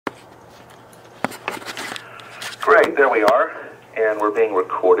Great, there we are, and we're being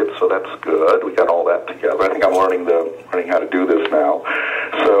recorded, so that's good. We got all that together. I think I'm learning how to do this now.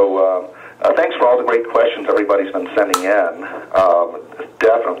 So thanks for all the great questions everybody's been sending in. It's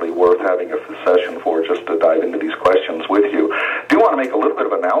definitely worth having a session for just to dive into these questions with you. I do want to make a little bit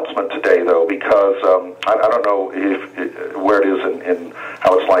of announcement today, though, because I don't know where it is in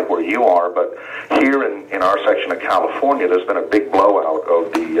how it's like where you are, but here in our section of California, there's been a big blowout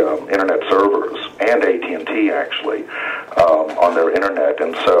of the internet servers, and AT&T actually, on their internet.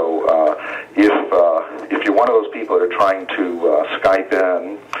 And so if you're one of those people that are trying to Skype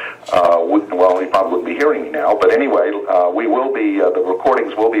in, well, you probably wouldn't be hearing me now, but anyway, we will be, the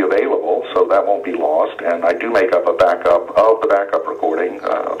recordings will be available, so that won't be lost, and I do make up a backup of the backup recording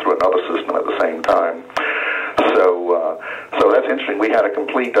through another system at the same time. So that's interesting. We had a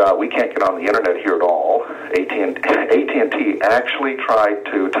complete, we can't get on the internet here at all. AT&T actually tried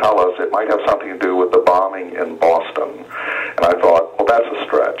to tell us it might have something to do with the bombing in Boston, and I thought, well, that's a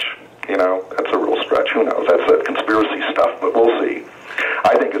stretch. You know, that's a real stretch. Who knows? That's that conspiracy stuff, but we'll see.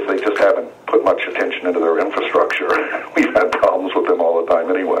 I think it's they just haven't put much attention into their infrastructure. We've had problems with them all the time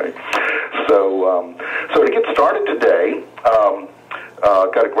anyway. So to get started today,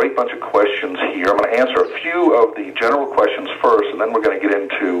 got a great bunch of questions here. I'm going to answer a few of the general questions first, and then we're going to get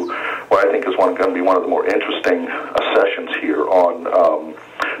into what I think is going to be one of the more interesting sessions here on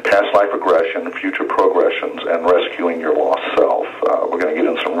past life regression, future progressions, and rescuing your lost self. We're going to get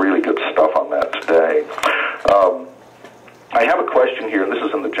into some really good stuff on that today. I have a question here, and this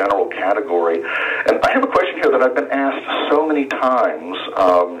is in the general category, and I have a question here that I've been asked so many times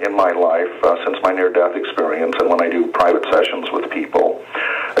in my life since my near-death experience and when I do private sessions with people.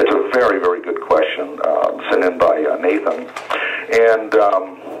 It's a very, very good question sent in by Nathan, and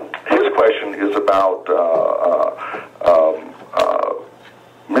his question is about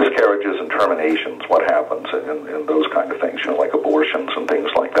miscarriages and terminations, what happens, and those kind of things, you know, like abortions and things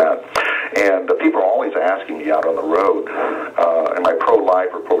like that. And people are always asking me out on the road, am I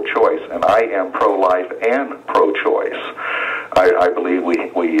pro-life or pro-choice? And I am pro-life and pro-choice. I believe I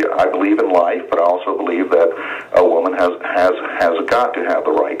believe in life, but I also believe that a woman has got to have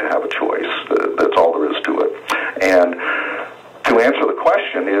the right to have a choice. That's all there is to it. And to answer the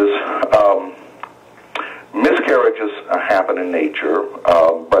question is, miscarriages happen in nature,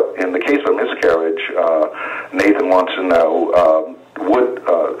 but in the case of miscarriage, Nathan wants to know,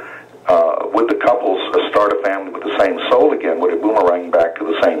 would the couples start a family with the same soul again? Would it boomerang back to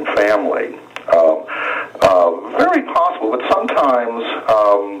the same family? Very possible, but sometimes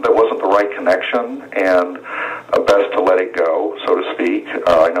there wasn't the right connection, and best to let it go, so to speak.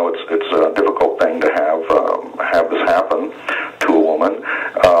 I know it's a difficult thing to have this happen to a woman,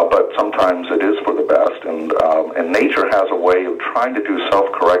 but sometimes it is for the best, and nature has a way of trying to do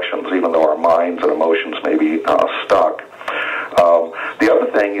self-corrections, even though our minds and emotions may be stuck. The other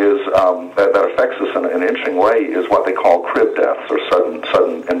thing is that affects us in an interesting way is what they call crib deaths, or sudden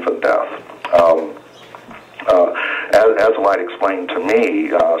infant death. As Light explained to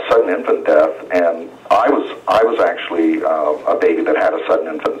me, sudden infant death, and I was actually a baby that had a sudden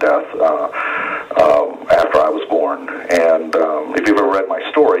infant death after I was born. And if you've ever read my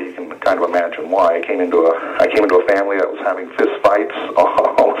story, you can kind of imagine why. I came into a family that was having fist fights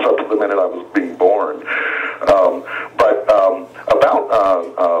almost up to the minute I was being born. But about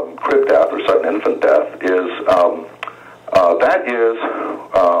crib death or sudden infant death is that is,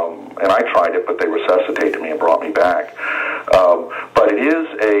 and I tried it, but they resuscitated me and brought me back. But it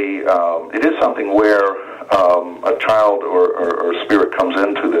is something where a child or spirit comes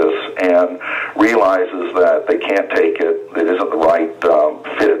into this and realizes that they can't take it, it isn't the right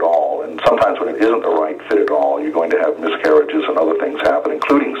fit at all. And sometimes when it isn't the right fit at all, you're going to have miscarriages and other things happen,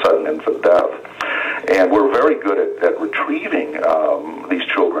 including sudden infant death. And we're very good at retrieving these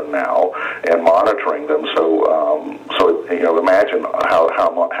children now and monitoring them. So you know, imagine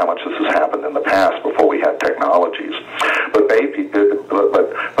how much this has happened in the past before we had technologies. But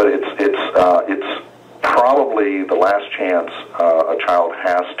it's probably the last chance a child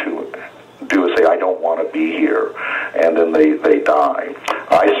has to do is say, I don't want to be here, and then they die.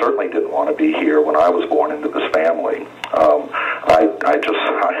 I certainly didn't want to be here when I was born into this family. I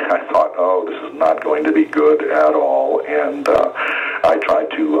thought, oh, this is not going to be good at all, and I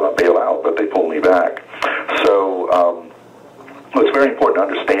tried to bail out, but they pulled me back. So it's very important to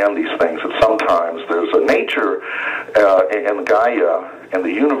understand these things, that sometimes there's a nature, and Gaia and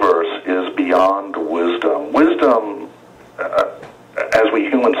the universe is beyond wisdom. Wisdom as we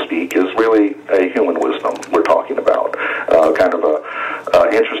humans speak, is really a human wisdom we're talking about. Kind of a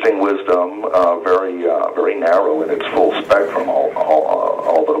interesting wisdom, very narrow in its full spectrum.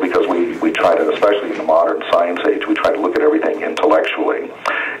 Although, because we try to, especially in the modern science age, we try to look at everything intellectually.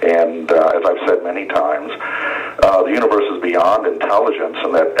 And as I've said many times, the universe is beyond intelligence,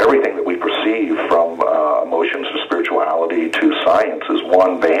 and that everything that we perceive, from emotions to spirituality to science, is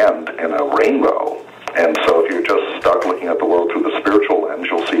one band in a rainbow. And so if you're just stuck looking at the world through the spiritual lens,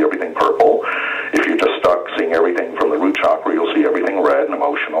 you'll see everything purple. If you're just stuck seeing everything from the root chakra, you'll see everything red and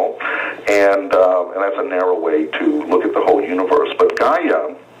emotional. And that's a narrow way to look at the whole universe. But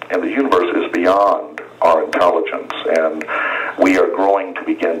Gaia and the universe is beyond our intelligence, and we are growing to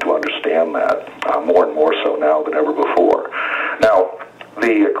begin to understand that more and more so now than ever before. Now,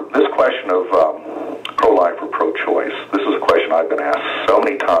 this question of pro-life or pro-choice, this is a question I've been asked so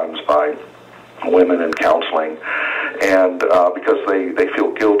many times by women in counseling, and because they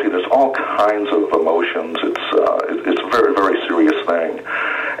feel guilty. There's all kinds of emotions. It's a very, very serious thing.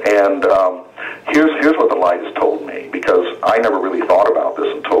 And here's what the light has told me, because I never really thought about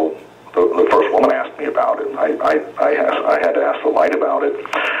this until the first woman asked me about it. I had to ask the light about it.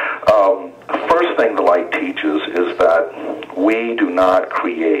 The first thing the light teaches is that we do not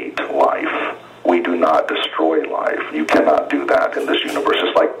create life. We do not destroy life. You cannot do that in this universe.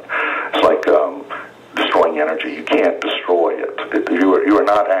 It's like destroying energy. You can't destroy it. You are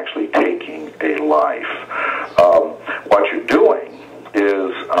not actually taking a life. What you're doing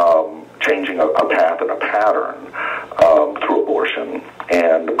is changing a path and a pattern through abortion,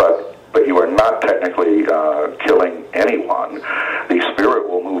 but you are not technically killing anyone. The spirit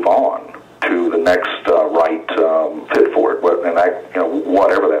will move on to the next right fit for it, and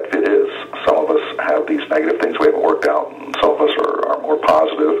whatever that fit is. Some of us have these negative things we haven't worked out, and some of us are more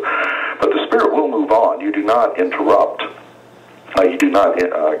positive. But the spirit will move on. You do not interrupt. You do not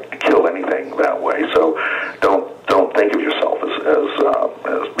kill anything that way. So don't think of yourself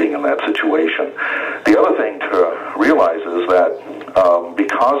as being in that situation. The other thing to realize is that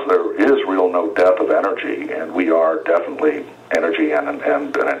because there is real no death of energy, and we are definitely energy and an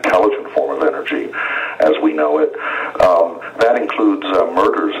intelligent form of energy as we know it, that includes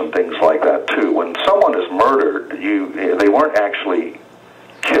murders and things like that too. When someone is murdered, they weren't actually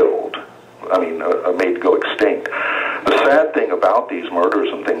killed. Made to go extinct. The sad thing about these murders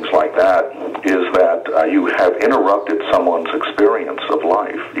and things like that is that you have interrupted someone's experience of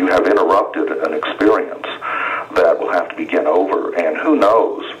life. You have interrupted an experience that will have to begin over. And who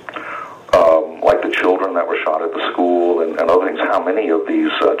knows, like the children that were shot at the school and other things, how many of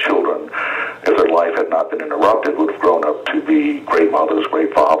these children, if their life had not been interrupted, would have grown up to be great mothers,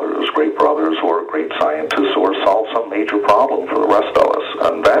 great fathers, great brothers, or great scientists, or solve some major problem for the rest of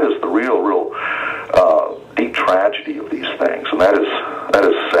us. And that is the real deep tragedy of these things. And that is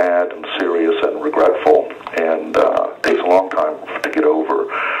sad and serious and regretful, and takes a long time to get over.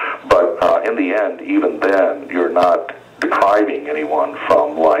 But in the end, even then, you're not depriving anyone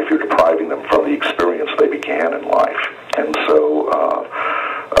from life. You're depriving them from the experience they began in life. And so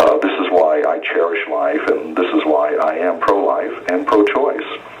this is why I cherish life, and this is why I am pro-life and pro-choice.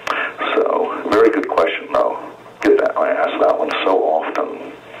 So, very good question, though. I ask that one so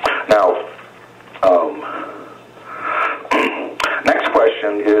often. Now, next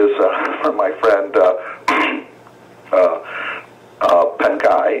question is from my friend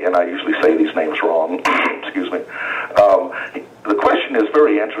Penkai, and I usually say these names wrong. Excuse me. The question is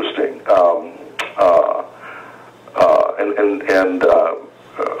very interesting, and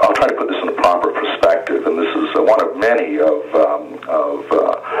I'll try to put this in a proper perspective. And this is one of many of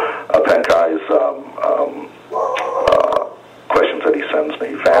Penkai's questions that he sends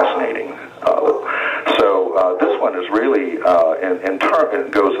me. Fascinating. So this one is really,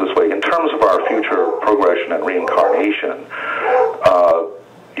 it goes this way. In terms of our future progression and reincarnation,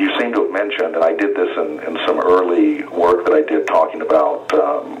 you seem to have mentioned, and I did this in some early work that I did talking about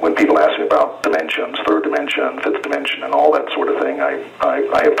when people ask me about dimensions, third dimension, fifth dimension, and all that sort of thing. I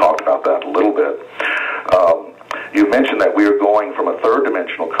have talked about that a little bit. You mentioned that we are going from a third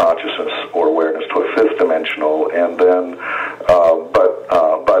dimensional consciousness or awareness to a fifth dimensional, and then,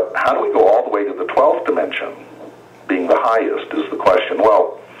 but how do we go all the way to the 12th dimension, being the highest, is the question.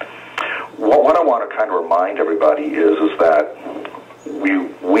 Well, what I want to kind of remind everybody is that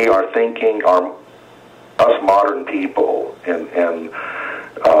we are thinking, us modern people in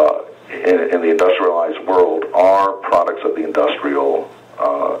the industrialized world are products of the industrial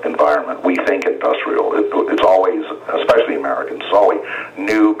environment. We think industrial. It's always, especially Americans, it's always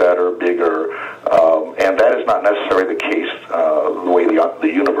new, better, bigger, and that is not necessarily the case the way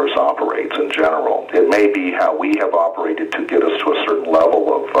the universe operates in general. It may be how we have operated to get us to a certain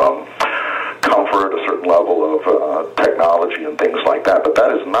level of comfort, a certain level of technology and things like that, but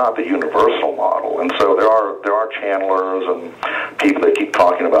that is not the universal model. And so there are channelers and people that keep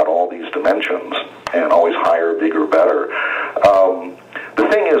talking about all these dimensions and always higher, bigger, better. The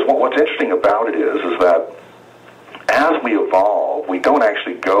thing is, what's interesting about it is that as we evolve, we don't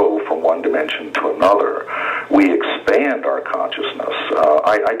actually go from one dimension to another. We expand our consciousness.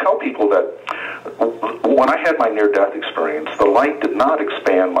 I tell people that when I had my near-death experience, the light did not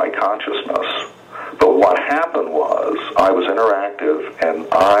expand my consciousness. But what happened was I was interactive, and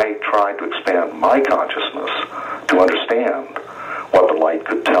I tried to expand my consciousness to understand what the light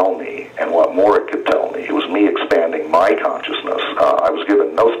could tell me and what more it could tell me. It was me expanding my consciousness. I was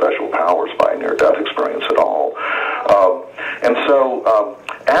given no special powers by a near-death experience at all. And so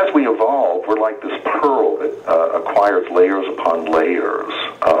as we evolve, we're like this pearl that acquires layers upon layers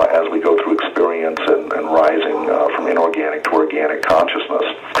as we go through experience and rising from inorganic to organic consciousness.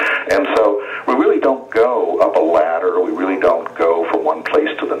 And so we really don't go up a ladder. We really don't go from one place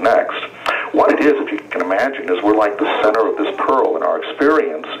to the next. What it is, if you can imagine, is we're like the center of this pearl in our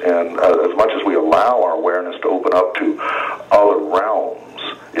experience, and as much as we allow our awareness to open up to other realms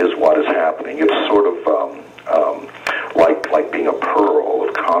is what is happening. It's sort of like being a pearl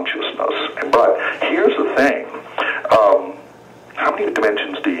of consciousness. But here's the thing. How many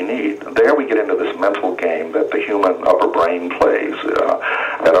dimensions do you need? There we get into this mental game that the human upper brain plays.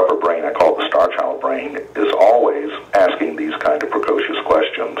 That upper brain, I call it the star child brain, is always asking these kind of precocious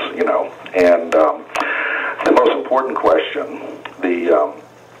questions, you know. And the most important question the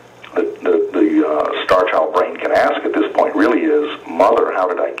star child brain can ask at this point really is, Mother, how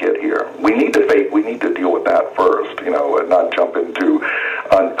did I get here? We need to deal with that first, you know, and not jump into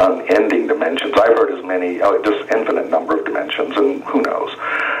unending dimensions. I've heard as many, just infinite number of dimensions, and who knows.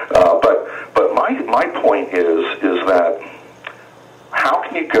 But my point is that how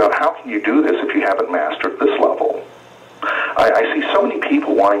can you do this if you haven't mastered this level? I see so many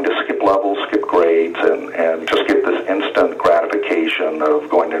people wanting to skip levels, skip grades, and just get this instant gratification of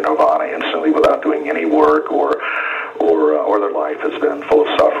going to nirvana instantly without doing any work, or their life has been full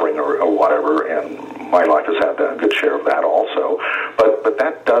of suffering or whatever, and my life has had a good share of that also. But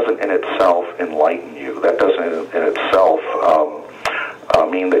that doesn't in itself enlighten you. That doesn't in itself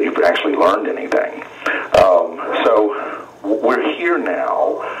mean that you've actually learned anything. So we're here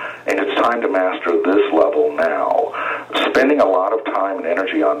now, and it's time to master this level now. Spending a lot of time and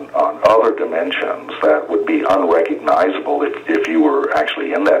energy on other dimensions that would be unrecognizable if you were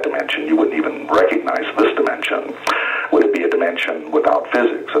actually in that dimension. You wouldn't even recognize this dimension. Would it be a dimension without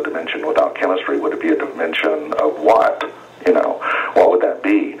physics, a dimension without chemistry? Would it be a dimension of what? You know, what would that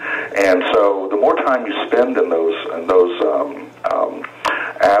be? And so the more time you spend in those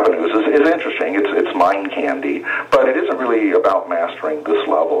avenues is interesting. It's mind candy, but it isn't really about mastering this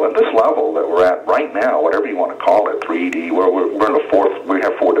level. And this level that we're at right now, whatever you want to call it, 3D, we're in the fourth. We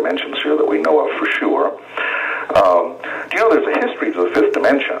have 4 dimensions here that we know of for sure. Do you know there's a history to the 5th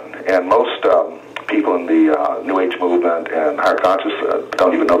dimension? And most people in the New Age movement and higher consciousness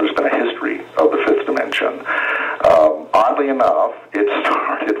don't even know there's been a history of the 5th dimension. Oddly enough, it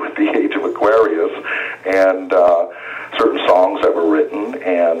started with the age of Aquarius and certain songs that were written,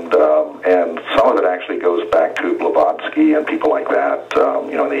 and some of it actually goes back to Blavatsky and people like that,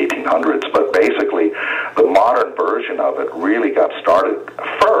 you know, in the 1800s. But basically, the modern version of it really got started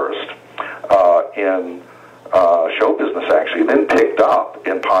first in show business, actually, then picked up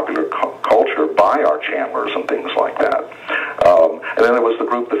in popular culture by our channelers and things like that. And then there was the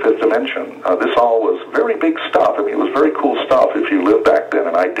group The Fifth Dimension. This all was very big stuff. I mean, it was very cool stuff if you lived back then,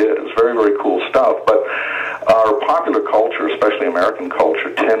 and I did. It was very, very cool stuff. But our popular culture, especially American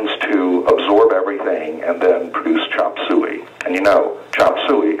culture, tends to absorb everything and then produce chop suey. And you know, chop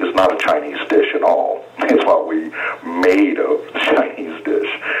suey is not a Chinese dish at all. It's what we made of the Chinese dish.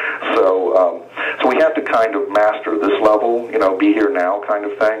 So we have to kind of master this level, you know, be here now kind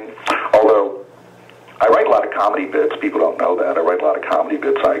of thing. Although I write a lot of comedy bits. People don't know that. I write a lot of comedy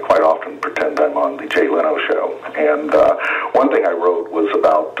bits. I quite often pretend I'm on the Jay Leno show. And one thing I wrote was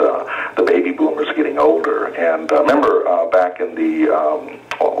about the baby boomers getting older. And remember back in the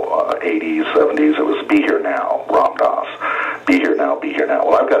 80s, 70s, it was Be Here Now, Ram Dass. Be here now, be here now.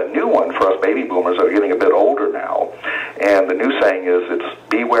 Well, I've got a new one for us baby boomers that are getting a bit older now. And the new saying is, it's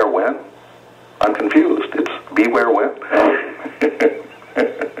beware when? I'm confused. It's beware when?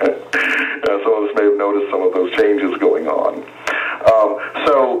 Some of us may have noticed some of those changes going on.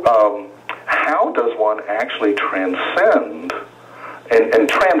 transcend, and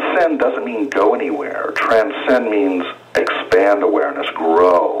transcend doesn't mean go anywhere. Transcend means expand awareness,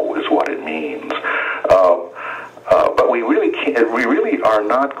 grow is what it means. But we really are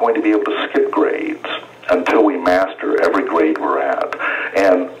not going to be able to skip grades until we master every grade we're at.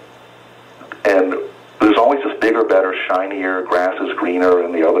 And there's always this bigger, better, shinier, grass is greener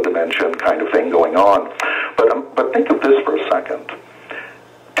in the other dimension kind of thing going on. But think of this for a second.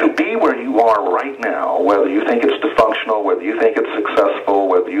 To be where you are right now, whether you think it's dysfunctional, whether you think it's successful,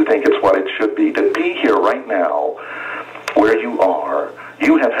 whether you think it's what it should be, to be here right now where you are,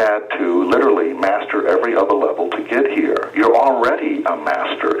 you have had to literally master every other level to get here. You're already a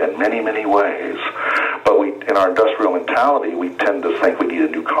master in many, many ways. But in our industrial mentality, we tend to think we need a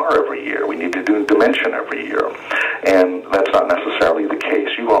new car every year. We need to do a dimension every year. And that's not necessarily the case.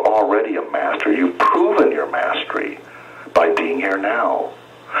 You are already a master. You've proven your mastery by being here now.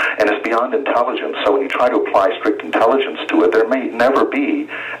 And it's beyond intelligence, so when you try to apply strict intelligence to it, there may never be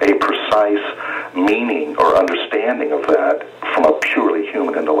a precise meaning or understanding of that from a purely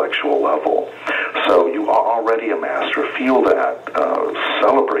human intellectual level. So you are already a master. Feel that.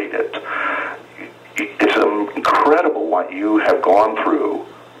 Celebrate it. It's incredible what you have gone through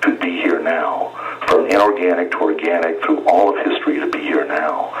to be here now, from inorganic to organic, through all of history to be here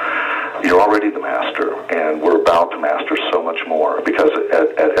now. You're already the master, and we're about to master so much more, because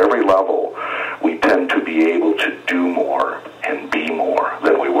at every level, we tend to be able to do more and be more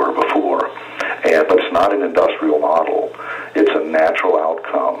than we were before. But it's not an industrial model. It's a natural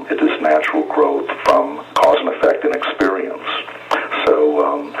outcome. It is natural growth from cause and effect and experience.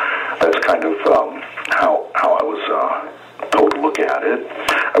 So that's kind of how I was told to look at it.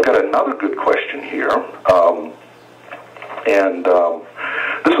 I've got another good question here.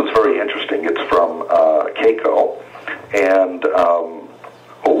 This one's very interesting. It's from Keiko, and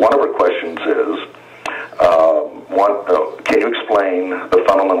one of her questions is, can you explain the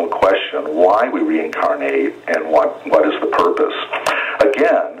fundamental question, why we reincarnate, and what is the purpose?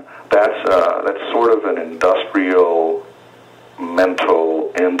 Again, that's sort of an industrial,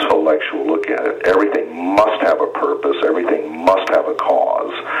 mental, intellectual look at it. Everything must have a purpose. Everything must have a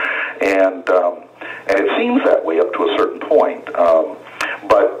cause, and it seems that way up to a certain point.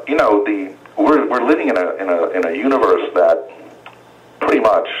 But you know, we're living in a universe that pretty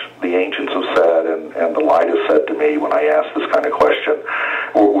much the ancients have said, and the light has said to me when I ask this kind of question.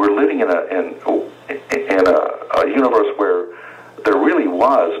 We're living in a universe where there really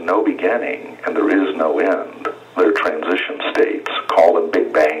was no beginning and there is no end. They're transition states. Call them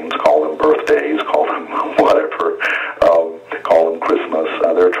big bangs, call them birthdays, call them whatever, call them Christmas.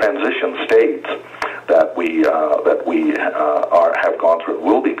 They're transition states that we have gone through,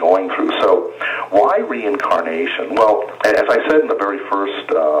 will be going through. So, why reincarnation? Well, as I said in the very first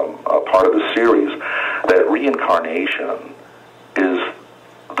part of the series, that reincarnation is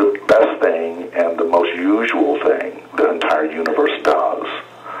the best thing and the most usual thing the entire universe does.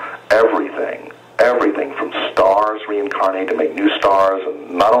 Everything from stars reincarnate to make new stars,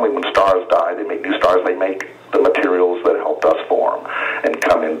 and not only when stars die, they make new stars, they make the materials that helped us form and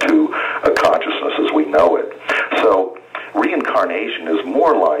come into a consciousness as we know it. So reincarnation is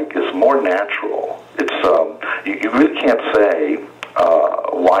more natural. It's you really can't say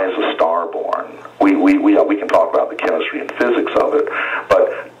why is a star born. We can talk about the chemistry and physics of it,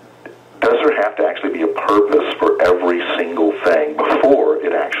 but does there have to actually be a purpose for every single thing before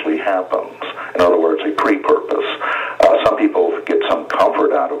it actually happens? In other words, a pre-purpose. Some people get some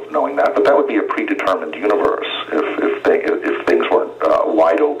comfort out of knowing that, but that would be a predetermined universe if things weren't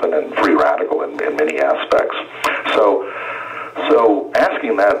wide open and free radical in many aspects. So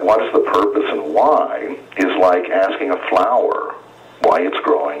asking that, what is the purpose and why, is like asking a flower why it's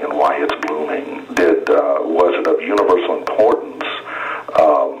growing and why it's blooming. Was it of universal importance?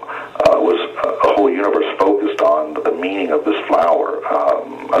 Was a whole universe focused on the meaning of this flower?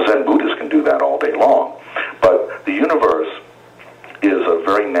 A Zen Buddhist can do that all day long. But the universe is a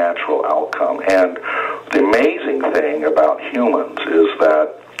very natural outcome. And the amazing thing about humans is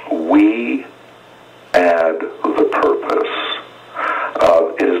that we add the purpose.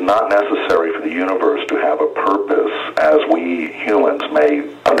 It is not necessary for the universe to have a purpose as we humans may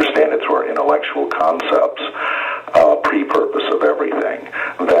understand it through our intellectual concepts, pre-purpose of everything,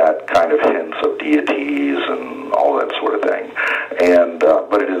 that kind of hints of deities and all that sort of thing.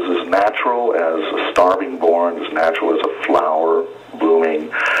 But it is as natural as a star being born, as natural as a flower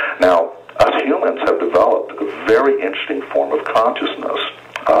blooming. Now, us humans have developed a very interesting form of consciousness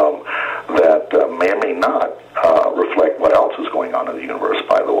that may or may not reflect what else is going on in the universe,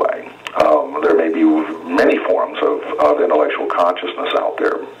 by the way. There may be many forms of intellectual consciousness out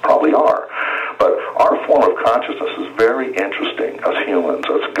there, probably are. But our form of consciousness is very interesting. Us humans,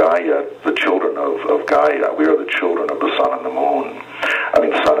 us Gaia, the children of Gaia, we are the children of the sun and the moon.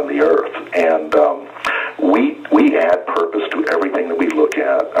 The sun and the earth. And we add purpose to everything that we look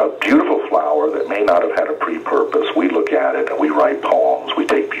at. A beautiful flower that may not have had a pre-purpose, we look at it and we write poems, we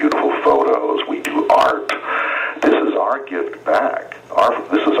take beautiful photos, we do art. This is our gift back.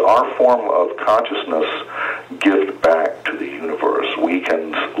 This is our form of consciousness gift back to the universe. We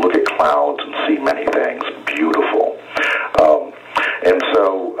can look at clouds and see many things beautiful. And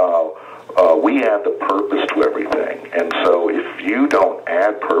so we add the purpose to everything. And so if you don't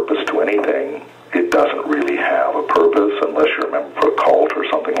add purpose to anything, it doesn't really have a purpose unless you're a member of a cult or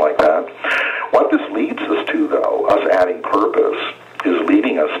something like that. What this leads us to, though, us adding purpose, is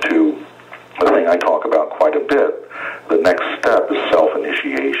leading us to the thing I talk about quite a bit. The next step is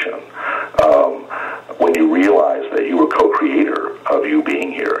self-initiation. When you realize that you were co-creator of you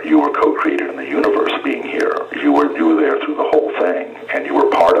being here, you were co-creator in the universe being here, you were there through the whole thing, and you were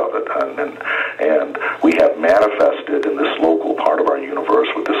part of it. And we have manifested in this local part of our universe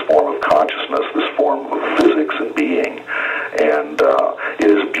with this form of consciousness, this form of physics and being. And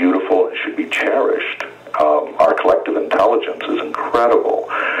it is beautiful and should be cherished. Our collective intelligence is incredible.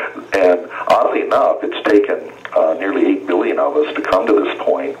 And oddly enough, it's taken nearly 8 billion of us to come to this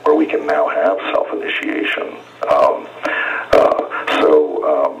point where we can now have self-initiation.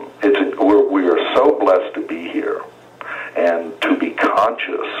 We are so blessed to be here and to be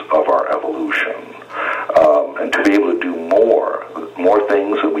conscious of our evolution and to be able to do more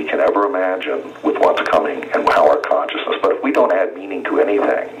things than we can ever imagine with what's coming and how our consciousness. But if we don't add meaning to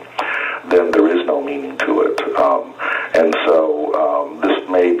anything, then there is no meaning to it. And so this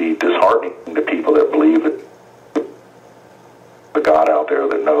may be disheartening to people that believe that the God out there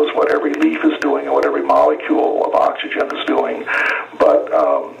that knows what every leaf is doing and what every molecule of oxygen is doing. But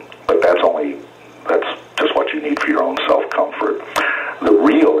that's just what you need for your own self-comfort. The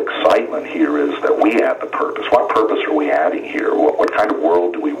real excitement here is that we add the purpose. What purpose are we adding here? What kind of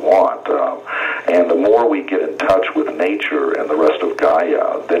world do we want? And the more we get in touch with nature and the rest of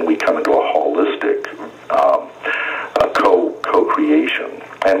Gaia, then we come into a holistic co-creation.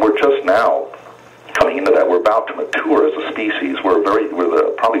 And we're just now coming into that. We're about to mature as a species. We're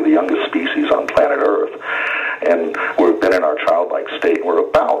probably the youngest species on planet Earth, and we've been in our childlike state. We're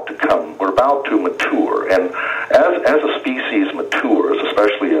about to mature, and as a species matures,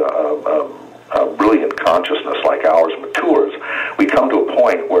 especially a brilliant consciousness like ours matures, we come to a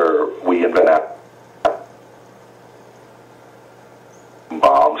point where we invent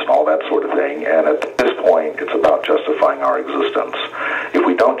bombs and all that sort of thing, and at this point it's about justifying our existence. If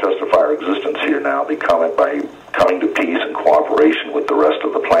we don't justify our existence here now by coming to peace and cooperation with the rest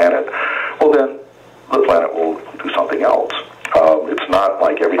of the planet, well then the planet will do something else. It's not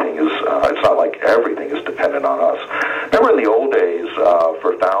like everything is dependent on us. Remember in the old days,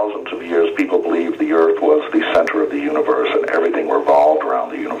 for thousands of years, people believed the Earth was the center of the universe and everything revolved around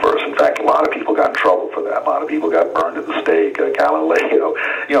the universe. In fact, a lot of people got in trouble for that. A lot of people got burned at the stake. Galileo,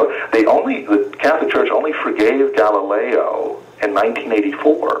 the Catholic Church only forgave Galileo in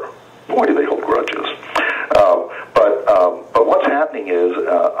 1984. Boy, do they hold grudges. But what's happening is,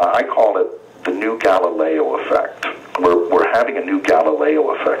 I call it the new Galileo effect. We're having a new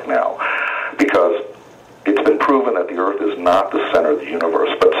Galileo effect now, because it's been proven that the Earth is not the center of the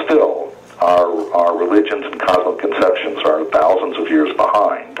universe, but still, our religions and cosmic conceptions are thousands of years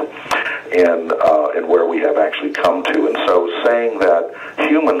behind in where we have actually come to. And so saying that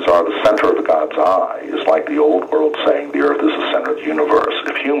humans are the center of God's eye is like the old world saying the Earth is the center of the universe.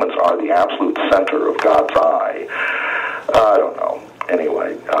 If humans are the absolute center of God's eye, I don't know.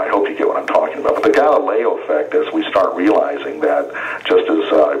 Anyway, I hope you get what I'm talking about. But the Galileo effect, as we start realizing that, just as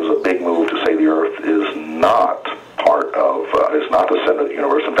it was a big move to say the Earth is not is not the center of the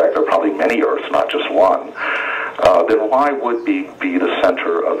universe. In fact, there are probably many Earths, not just one. Then why would be the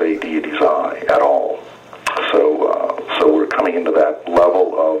center of a deity's eye at all? So we're coming into that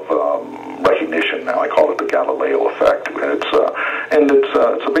level of recognition now. I call it the Galileo effect, and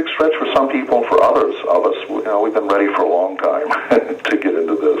it's a big stretch for some people, and for others of us, we've been ready for a long time to get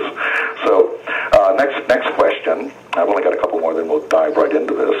into this. So next question. I've only got a couple more, then we'll dive right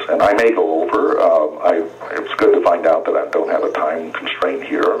into this. And I may go over. It's good to find out that I don't have a time constraint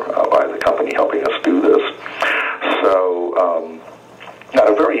here by the company helping us do this. So. Now,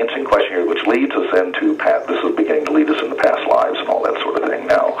 a very interesting question here, which leads us into this is beginning to lead us into past lives and all that sort of thing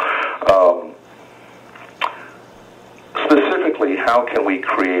now. Specifically, how can we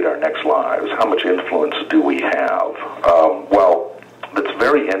create our next lives? How much influence do we have? Well, that's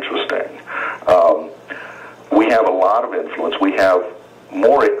very interesting. We have a lot of influence. We have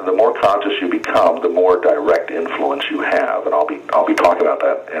the more conscious you become, the more direct influence you have, and I'll be talking about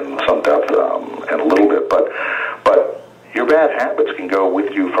that in some depth in a little bit. But your bad habits can go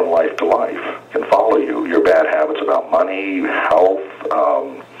with you from life to life, can follow you. Your bad habits about money, health,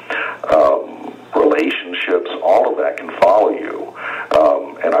 relationships, all of that can follow you.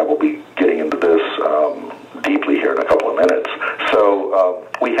 And I will be getting into this deeply here in a couple of minutes. So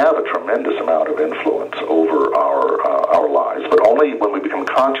we have a tremendous amount of influence over our lives, but only when we become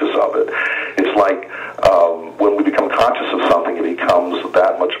conscious of it. It's like when we become conscious of something, it becomes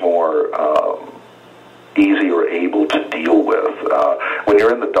that much more easy or able to deal with. When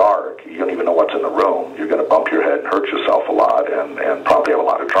you're in the dark, you don't even know what's in the room. You're going to bump your head and hurt yourself a lot and probably have a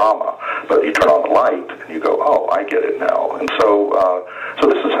lot of drama. But you turn on the light and you go, oh, I get it now. And so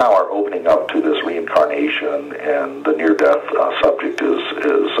this is how our opening up to this reincarnation and the near-death subject is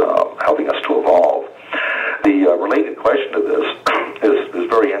helping us to evolve. The related question to this is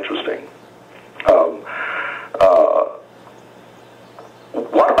very interesting.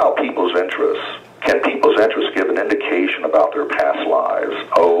 What about people's interests? Can people's interests give an indication about their past lives?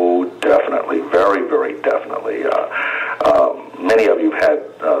 Oh, definitely, very, very definitely. Many of you have had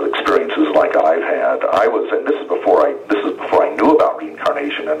experiences like I've had. And this is before I knew about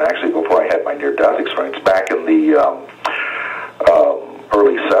reincarnation, and actually before I had my near-death experience back in the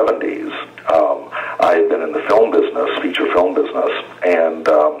early 70s. I had been in the film business, feature film business, and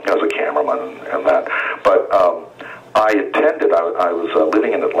as a cameraman and that. But I was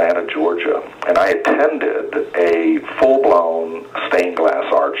living in Atlanta, Georgia, and I attended a full-blown stained glass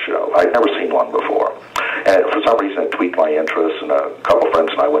art show. I'd never seen one before. And for some reason, it tweaked my interest, and a couple of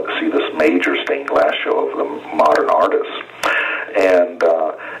friends and I went to see this major stained glass show of the modern artists. And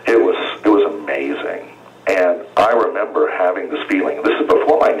it was amazing. And I remember having this feeling, this is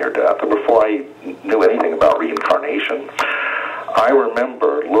before my near-death, and before I knew anything about reincarnation. I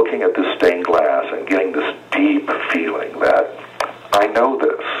remember looking at this stained glass and getting this deep feeling that I know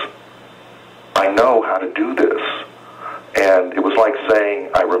this. I know how to do this. And it was like saying,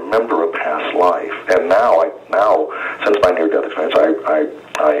 I remember a past life. And now since my near-death experience, I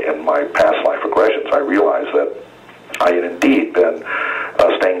in my past life regressions, I realized that I had indeed been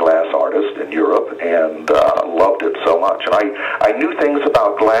a stained glass artist in Europe and loved it so much. And I knew things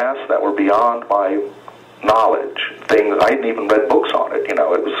about glass that were beyond my knowledge. Things I hadn't even read books on it. It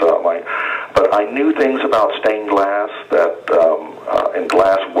was but I knew things about stained glass that and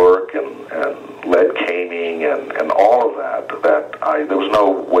glass work and lead caming and all of that. There was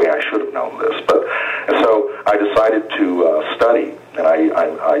no way I should have known this. And so I decided to study, and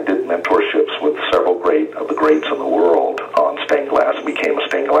I did mentorships with several of the greats in the world on stained glass, and became a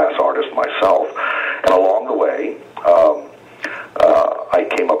stained glass artist myself. And along the way, I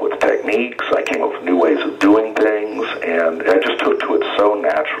came up with techniques, I came up with new ways of doing things, and I just took to it so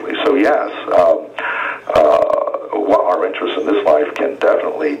naturally. So yes, our interest in this life can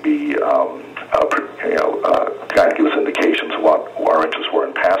definitely be, kind of give us indications of what our interests were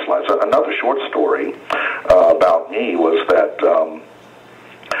in past lives. Another short story about me was that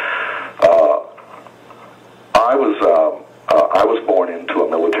I was born into a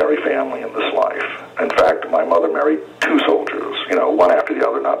military family in this life. In fact, my mother married two soldiers, one after the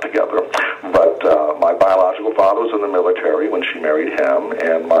other, not together. But my biological father was in the military when she married him,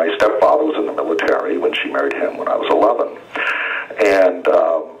 and my stepfather was in the military when she married him when I was 11. And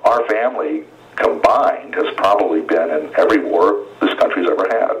our family combined has probably been in every war this country's ever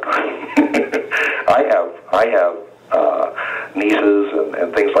had. I have nieces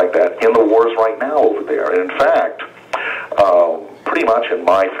and things like that in the wars right now over there. And in fact, pretty much in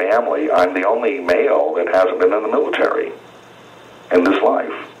my family, I'm the only male that hasn't been in the military in this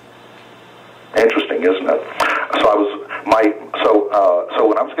life. Interesting, isn't it? So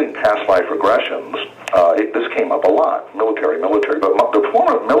when I was getting past life regressions, this came up a lot. Military. But the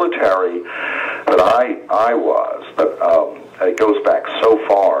form of military that I was, that it goes back so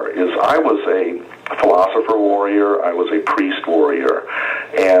far, is I was a philosopher warrior, I was a priest warrior,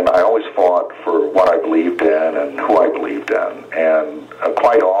 and I always fought for what I believed in and who I believed in. And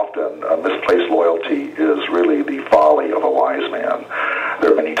quite often, misplaced loyalty is really the folly of a wise man.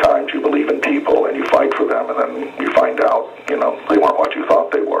 There are many times you believe in people and you fight for them, and then you find out, they weren't what you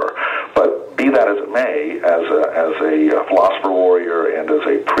thought they were. But be that as it may, as a philosopher warrior and as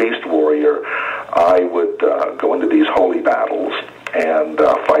a priest warrior, I would go into these holy battles and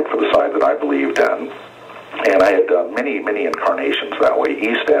fight for the side that I believed in. And I had many incarnations that way,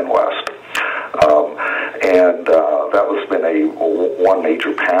 east and west. And that has been one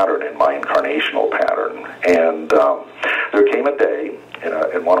major pattern in my incarnational pattern. And there came a day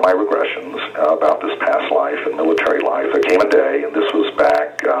in one of my regressions about this past life and military life. There came a day, and this was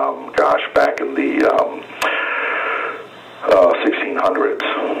back, back in the 1600s.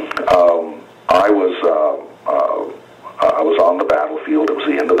 I was on the battlefield. It was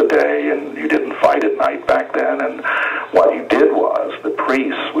the end of the day, and you didn't fight at night back then. And what you did was the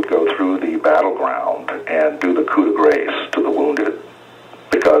priests would go through the battleground and do the coup de grace to the wounded,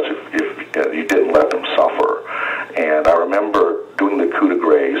 because if you didn't let them suffer. And I remember doing the coup de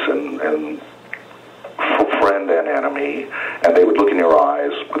grace, and friend and enemy, and they would look in your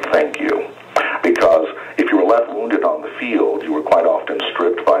eyes with thank you. Because if you were left wounded on the field, you were quite often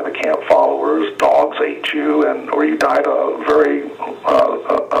stripped by the camp followers, dogs ate you, or you died a very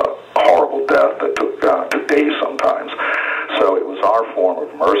horrible death that took days sometimes. So it was our form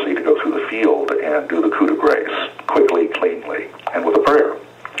of mercy to go through the field and do the coup de grace, quickly, cleanly, and with a prayer.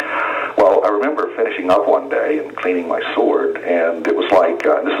 Well, I remember finishing up one day and cleaning my sword, and it was like,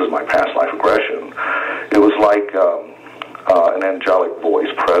 this is my past life regression, it was like an angelic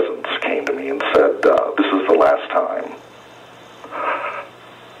voice presence came to me and said, this is the last time.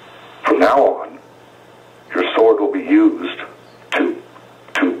 From now on, your sword will be used to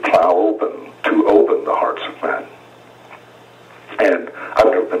open the hearts of men. And I've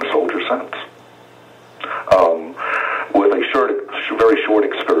never been a soldier since. With a very short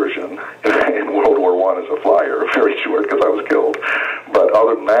excursion in World War I as a flyer, very short because I was killed. But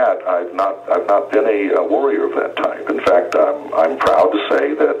other than that, I've not been a warrior of that type. In fact, I'm proud to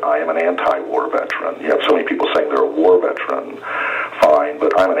say that I am an anti-war veteran. You have so many people saying they're a war veteran. Fine,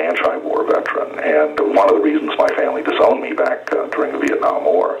 but I'm an anti-war veteran, and one of the reasons my family disowned me back during the Vietnam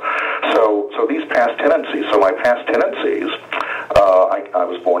War. So these past tendencies. So my past tendencies. I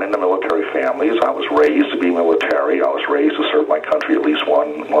was born into military families. I was raised to be military. I was raised to serve my country at least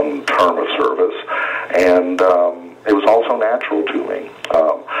one term of service, and it was also natural to me.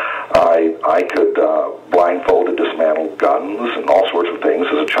 I could blindfold and dismantle guns and all sorts of things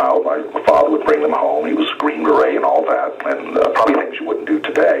as a child. My father would bring them home. He was Green Beret and all that, and probably things you wouldn't do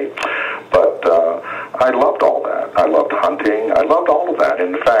today. But I loved all that. I loved hunting. I loved all of that.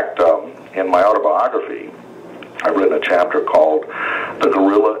 In fact, in my autobiography, I've written a chapter called The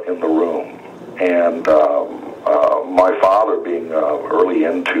Gorilla in the Room. And my father, being early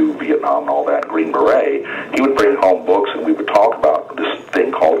into Vietnam and all that, Green Beret, he would bring home books, and we would talk about this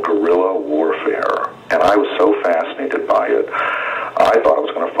thing called guerrilla warfare. And I was so fascinated by it. I thought I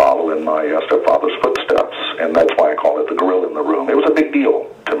was going to follow in my stepfather's footsteps, and that's why I called it The Gorilla in the Room. It was a big deal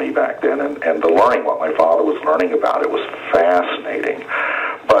to me back then, and the learning what my father was learning about it was fascinating.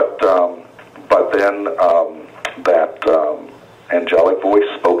 But then that angelic voice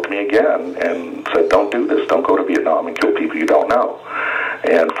spoke to me again and said, don't do this. Don't go to Vietnam and kill people you don't know.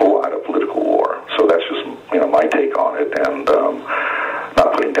 And for what? A political war. So that's just, my take on it, and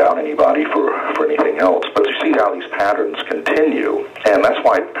not putting down anybody for anything else. But you see how these patterns continue, and that's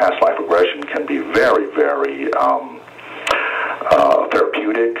why past life regression can be very, very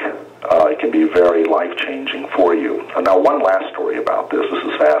therapeutic. It can be very life-changing for you. Now, one last story about this. This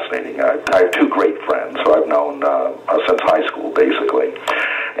is fascinating. I have two great friends who I've known since high school, basically,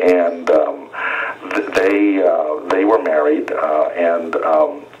 and they were married, and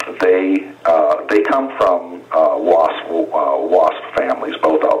they come from WASP families,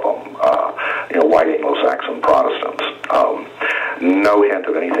 both of them, white Anglo-Saxon Protestants. No hint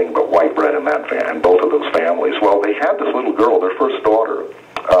of anything but white bread in that in both of those families. Well, they had this little girl, their first daughter.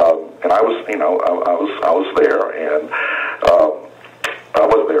 And I was there, and I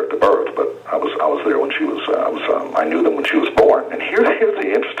wasn't there at the birth, but I was there when she was. I knew them when she was born. And here's the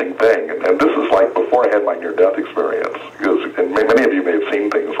interesting thing, and this is like before I had my near-death experience, and many of you may have seen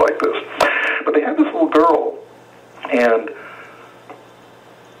things like this. But they had this little girl, and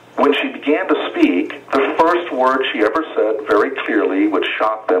when she began to speak, the first word she ever said very clearly, which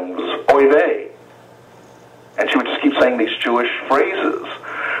shocked them, was "Oy vey." And she would just keep saying these Jewish phrases.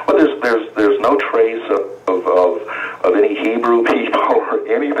 Well, there's no trace of any Hebrew people or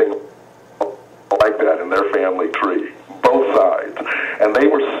anything like that in their family tree, both sides. And they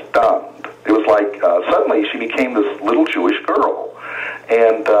were stunned. It was like suddenly she became this little Jewish girl.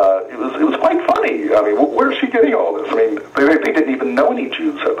 And it was quite funny. I mean, where is she getting all this? I mean, they didn't even know any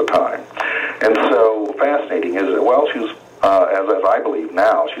Jews at the time. And so fascinating is it? Well, she was, as I believe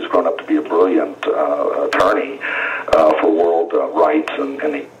now, she's grown up to be a brilliant attorney for world rights and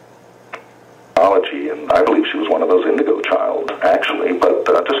ecology, and I believe she was one of those indigo child, actually, but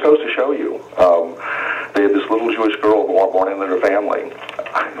just goes to show you. They had this little Jewish girl born into their family.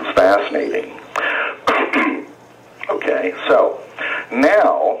 It's fascinating. Okay, so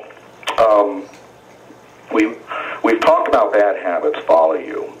now we've talked about bad habits following follow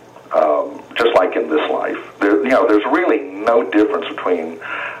you, just like in this life. There's really no difference between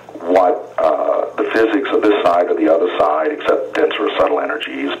what the physics of this side or the other side, except denser or subtle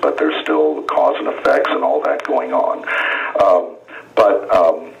energies, but there's still cause and effects and all that going on. But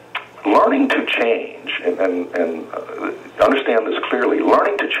learning to change, and understand this clearly,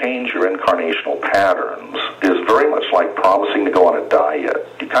 learning to change your incarnational patterns is very much like promising to go on a diet.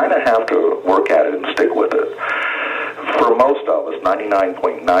 You kind of have to work at it and stick with it. For most of us,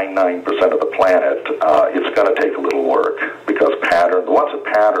 99.99% of the planet, it's going to take a little work, because once a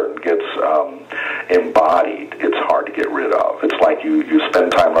pattern gets embodied, it's hard to get rid of. It's like you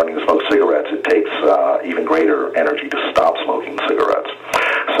spend time learning to smoke cigarettes. It takes even greater energy to stop smoking cigarettes.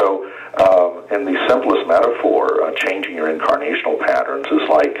 So, in the simplest metaphor, changing your incarnational patterns is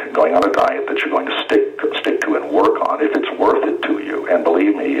like going on a diet that you're going to stick to and work on if it's worth it to you. And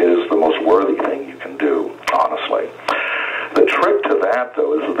believe me, it is the most worthy thing you can do, honestly. The trick to that,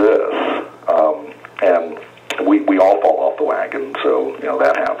 though, is this, and we all fall off the wagon, so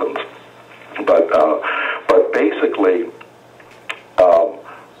that happens. But basically,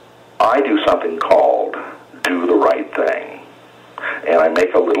 I do something called do the right thing. And I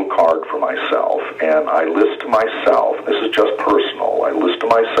make a little card for myself, and I list to myself, this is just personal, I list to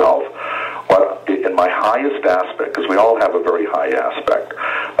myself what, in my highest aspect, because we all have a very high aspect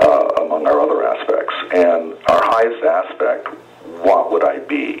among our other aspects, and our highest aspect, what would I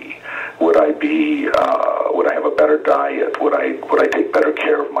be? Would I have a better diet? Would I take better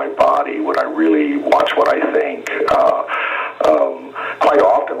care of my body? Would I really watch what I think? Quite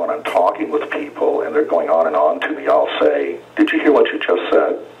often when I'm talking with people and they're going on and on to me, I'll say, did you hear what you just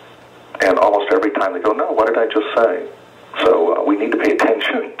said? And almost every time they go, no, what did I just say? So we need to pay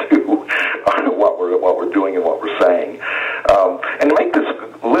attention to what we're doing and what we're saying. And make this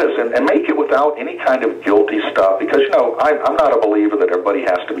list, and make it without any kind of guilty stuff, because, I'm not a believer that everybody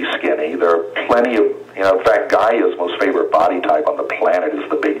has to be skinny. There are plenty of, in fact, Gaia's most favorite body type on the planet is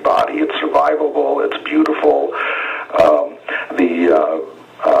the big body. It's survivable. It's beautiful.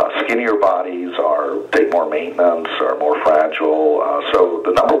 Skinnier bodies take more maintenance, are more fragile. So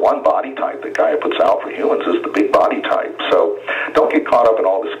the number one body type that Gaia puts out for humans is the big body type. So don't get caught up in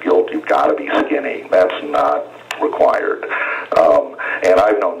all this guilt. You've got to be skinny. That's not required. And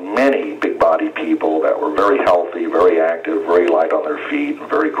I've known many big body people that were very healthy, very active, very light on their feet, and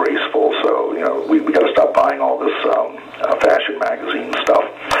very graceful. So, we got to stop buying all this fashion magazine stuff.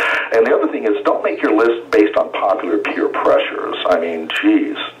 And the other thing is, don't make your list based on popular peer pressures. I mean,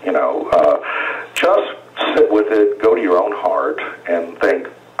 geez, just sit with it, go to your own heart, and think,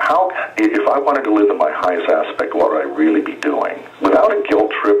 if I wanted to live in my highest aspect, what would I really be doing? Without a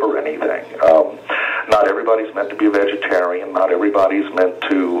guilt trip or anything. Not everybody's meant to be a vegetarian. Not everybody's meant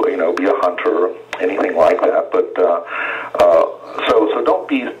to, be a hunter, anything like that. But so don't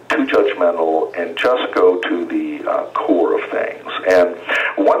be too judgmental, and just go to the core of things. And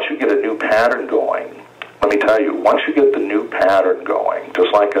once you get a new pattern going, let me tell you, once you get the new pattern going,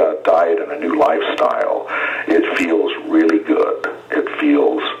 just like a diet and a new lifestyle, it feels really good. It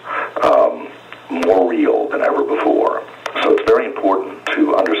feels more real than ever before. So it's very important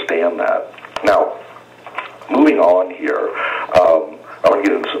to understand that. Now, moving on here, I want to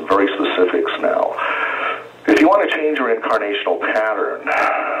get into some very specifics now. If you want to change your incarnational pattern,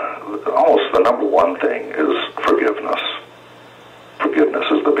 almost the number one thing is forgiveness. Forgiveness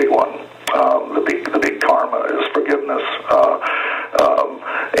is the big one. The big karma is forgiveness.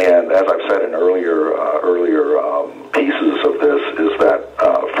 And as I've said in earlier pieces of this, is that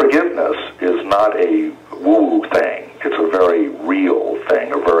forgiveness is not a woo-woo thing. It's a very real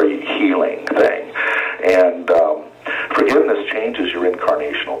thing, a very healing thing. And forgiveness changes your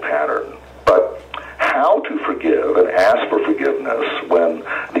incarnational pattern. But how to forgive and ask for forgiveness when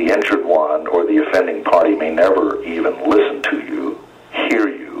the injured one or the offending party may never even listen to you, hear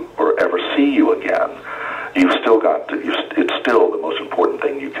you, or ever see you again, you've still got to. It's still the most important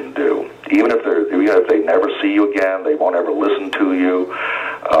thing you can do. Even if they never see you again, they won't ever listen to you.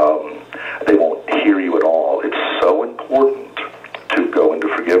 They won't hear you at all. It's so important to go into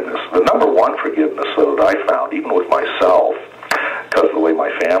forgiveness. The number one forgiveness, though, that I found, even with myself, because of the way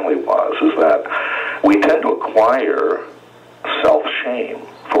my family was, is that we tend to acquire self-shame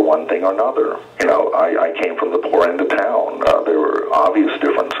for one thing or another. I came from the poor end of town. There were obvious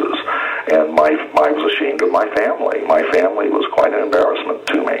differences, and I was ashamed of my family. My family was quite an embarrassment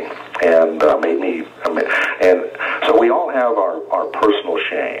to me, and made me. And so we all have our personal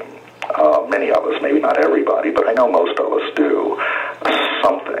shame. Many of us, maybe not everybody, but I know most of us do.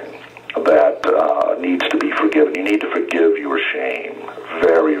 Something that needs to be forgiven. You need to forgive your shame.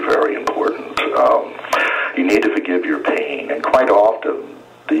 Very, very important. You need to forgive your pain, and quite often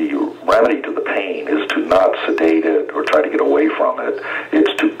the remedy to the pain is to not sedate it or try to get away from it.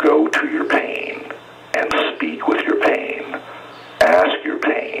 It's to go to your pain and speak with your pain. Ask your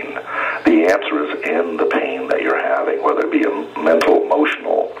pain. The answer is in the pain that you're having, whether it be mental,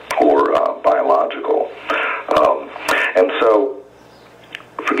 emotional, or biological. And so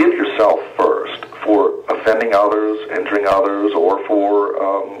forgive yourself first for offending others, injuring others, or for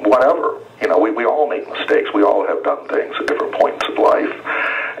whatever. You know, we all make mistakes. We all have done things at different points of life.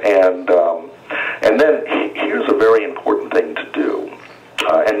 And then here's a very important thing to do.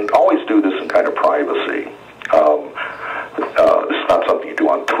 And always do this in kind of privacy. This is not something you do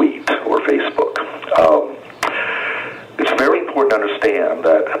on Tweet or Facebook. It's very important to understand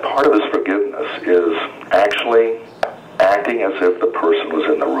that a part of this forgiveness is actually acting as if the person was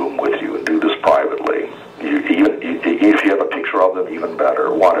in the room with you, and do this privately. If you have a picture of them, even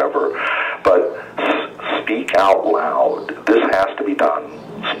better, whatever. But speak out loud. This has to be done,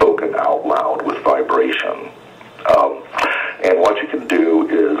 spoken out loud with vibration. And what you can do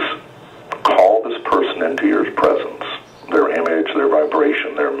is call this person into your presence, their image, their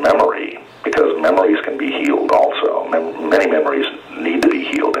vibration, their memory, because memories can be healed also. Many memories need to be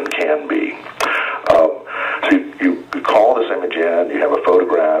healed and can be. So you call this image in, you have a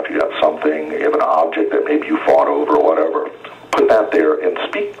photograph, you have something, you have an object that maybe you fought over or whatever. Put that there and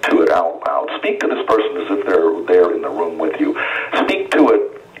speak to it out loud. Speak to this person as if they're there in the room with you. Speak to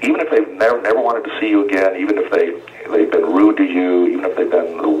it even if they've never wanted to see you again, even if they've been rude to you, even if they've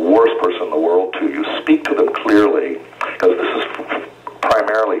been the worst person in the world to you. Speak to them clearly, because this is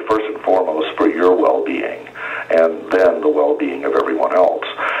primarily, first and foremost, for your well-being, and then the well-being of everyone else.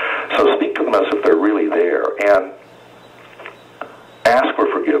 So speak to them as if they're really there, and ask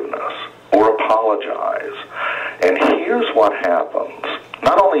for forgiveness or apologize. And here's what happens.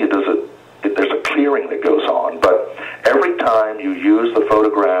 Not only there's a clearing that goes on, but every time you use the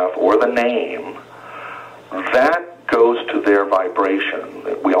photograph or the name, that goes to their vibration.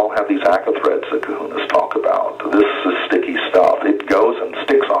 We all have these ACA threads that kahunas talk about. This is sticky stuff. It goes and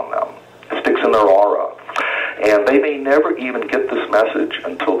sticks on them. It sticks in their aura. And they may never even get this message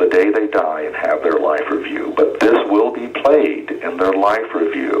until the day they die and have their life review. But this will be played in their life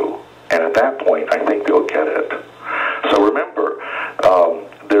review. And at that point, I think they'll get it. So remember,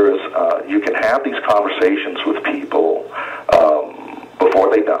 you can have these conversations with people before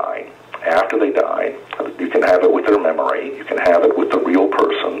they die, after they die. You can have it with their memory. You can have it with the real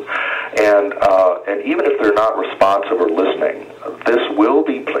person. And even if they're not responsive or listening, this will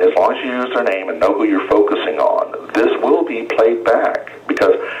be, as long as you use their name and know who you're focusing on, this will be played back,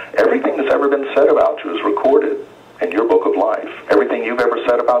 because everything that's ever been said about you is recorded in your book of life. Everything you've ever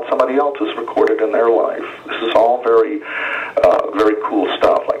said about somebody else is recorded in their life. This is all very, very cool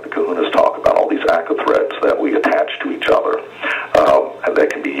stuff, like the kahunas talk about, all these ACA threads that we attach to each other, and that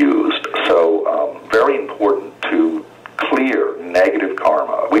can be used. So very important to clear negative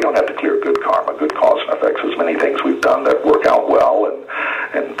karma. We don't have to clear good karma, good cause and effects. There's many things we've done that work out well,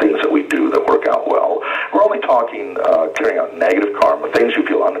 and things that we do that work out well. We're only talking clearing out negative karma, things you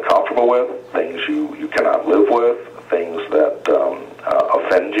feel uncomfortable with, things you cannot live with, things that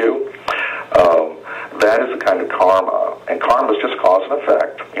offend you. That is a kind of karma, and karma is just cause and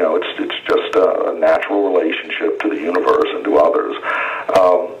effect. You know, it's just a natural relationship to the universe and to others.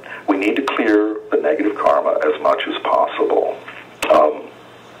 We need to clear the negative karma as much as possible.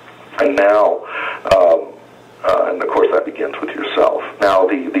 And now, and of course that begins with yourself. Now,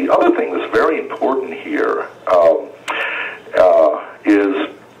 the other thing that's very important here is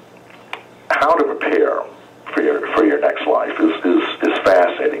how to prepare for your next life is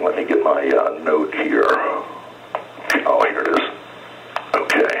fascinating. Let me get my note here. Oh, here it is.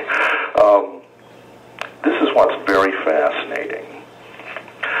 Okay. This is what's very fascinating.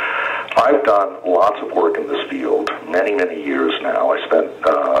 I've done lots of work in this field, many, many years now. I spent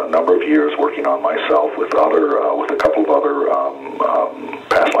a number of years working on myself with a couple of other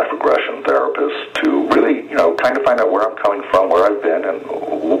past life regression therapists to really, kind of find out where I'm coming from, where I've been, and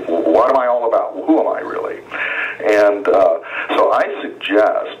what am I all about? Who am I really? And so I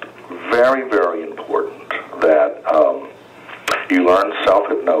suggest, very, very important, that you learn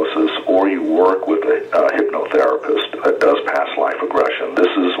self-hypnosis or you work with a hypnotherapist that does past life regression. This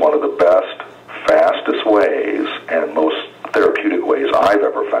is one of the best, fastest ways and most therapeutic ways I've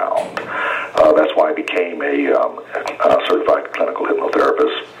ever found. That's why I became a certified clinical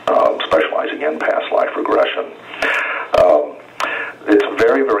hypnotherapist specializing in past life regression. It's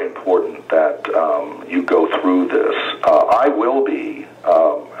very, very important that you go through this. I will be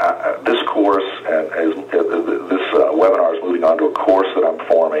this course and this webinar is moving on to a course that I'm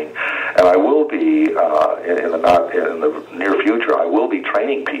forming, and I will be in the near future. I will be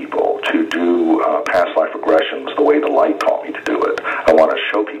training people to do past life regressions the way the light taught me to do it. I want to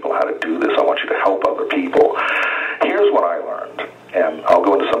show people how to do this. I want you to help other people. Here's what I learned, and I'll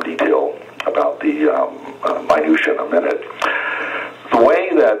go into some detail about the minutia in a minute. The way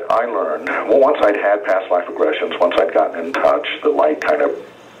that I learned, well, once I'd had past life regressions, once I'd gotten in touch, the light kind of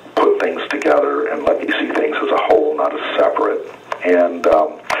put things together and let me see things as a whole, not as separate. And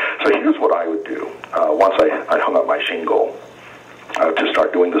so here's what I would do once I hung up my shingle to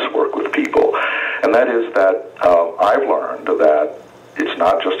start doing this work with people. And that is that I've learned that it's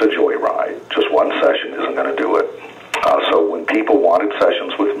not just a joyride. Just one session isn't going to do it. So when people wanted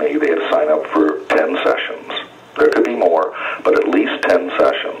sessions with me, they had to sign up for 10 sessions. There could be more, but at least 10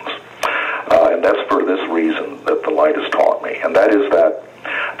 sessions. And that's for this reason that the light has taught me. And that is that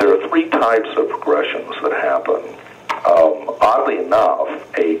there are 3 types of regressions that happen. Oddly enough,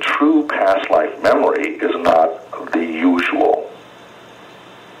 a true past life memory is not the usual.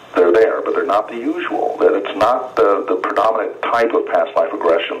 They're there, but they're not the usual. It's not the predominant type of past life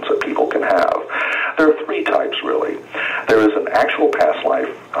regressions that people can have. There are 3 types, really. There is an actual past life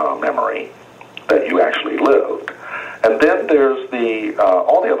memory that you actually lived. And then there's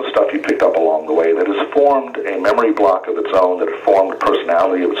all the other stuff you picked up along the way that has formed a memory block of its own, that has formed a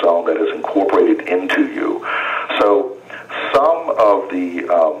personality of its own, that is incorporated into you. So some of the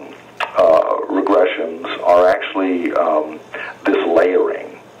regressions are actually this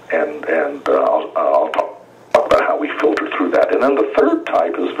layering, and I'll talk about how we filter through that. And then the third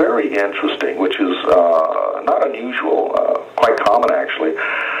type is very interesting, which is not unusual, quite common actually.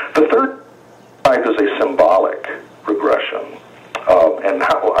 The third type is a symbolic regression, and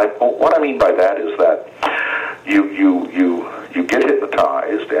what I mean by that is that you get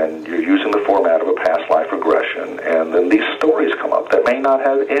hypnotized and you're using the format of a past life regression, and then these stories come up that may not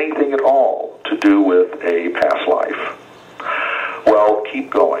have anything at all to do with a past life. Well, keep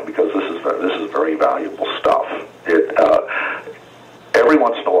going, because this is very valuable stuff. Every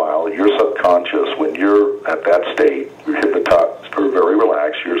once in a while, your subconscious, when you're at that state, you're hypnotized or very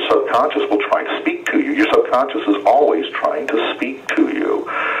relaxed, your subconscious will try to speak to you. Your subconscious is always trying to speak to you.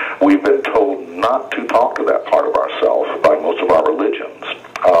 We've been told not to talk to that part of ourselves by most of our religions.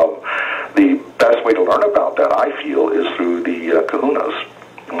 The best way to learn about that, I feel, is through the kahunas,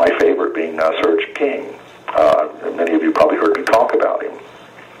 my favorite being Serge King. Many of you probably heard me talk about him.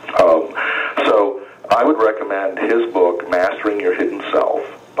 So I would recommend his book, Mastering Your Hidden Self,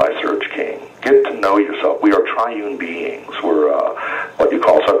 by Serge King. Get to know yourself. We are triune beings. We're what you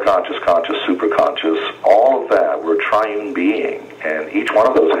call subconscious, conscious, superconscious, all of that. We're a triune being, and each one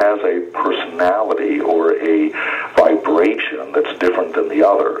of those has a personality or a vibration that's different than the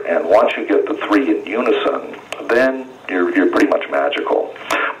other. And once you get the 3 in unison, then you're pretty much magical.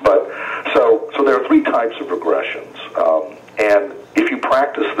 But so there are 3 types of regressions, and if you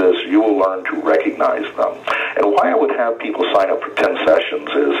practice this, you will learn to recognize them. And why I would have people sign up for 10 sessions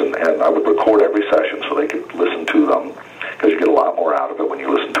is, and I would record every session so they could listen to them, because you get a lot more out of it when you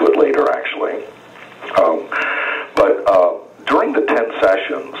listen to it later, actually. But during the 10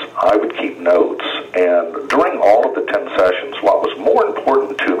 sessions, I would keep notes, and during all of the 10 sessions, what was more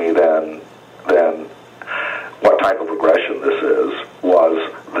important to me than what type of regression this is, was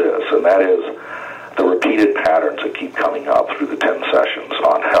this, and that is the repeated patterns that keep coming up through the 10 sessions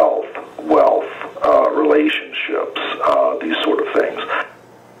on health, wealth, relationships, these sort of things.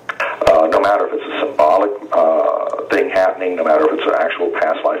 No matter if it's a symbolic thing happening, no matter if it's an actual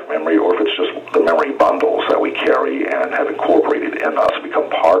past life memory, or if it's just the memory bundles that we carry and have incorporated in us, become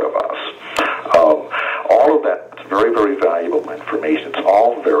part of us. All of that is very, very valuable information. It's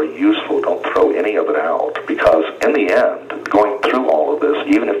all very useful. Don't throw any of it out, because in the end, going through all of this,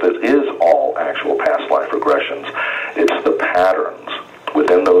 even if it is all actual past life regressions, it's the patterns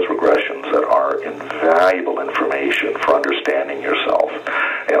within those regressions that are invaluable information for understanding yourself.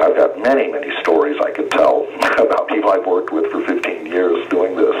 And I've got many, many stories I could tell about people I've worked with for 15 years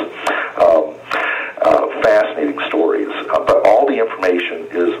doing this. Fascinating stories. But all the information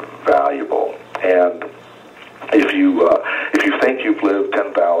is valuable. And if you think you've lived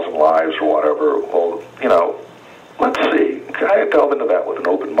 10,000 lives or whatever, well, let's see. I delve into that with an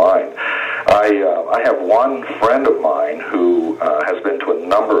open mind. I have one friend of mine who has been to a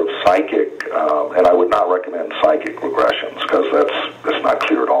number of psychic, and I would not recommend psychic regressions, because that's not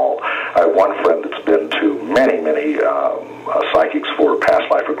clear at all. I have one friend that's been to many, many psychics for past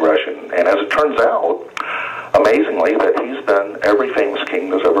life regression, and as it turns out, amazingly, that he's been every famous king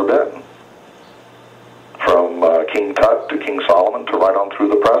there's ever been. From King Tut to King Solomon to right on through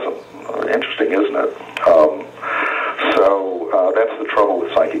the present. Interesting, isn't it? So that's the trouble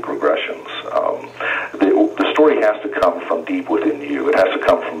with psychic regressions. The story has to come from deep within you. It has to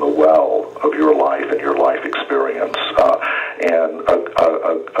come from the well of your life and your life experience. And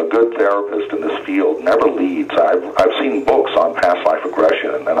a good therapist in this field never leads. I've seen books on past life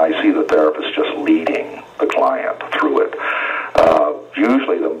regression, and I see the therapist just leading the client through it.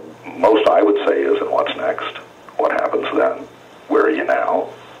 Usually the most I would say is, and what's next? What happens then? Where are you now?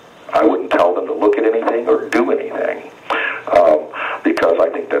 I wouldn't tell them to look at anything or do anything, because I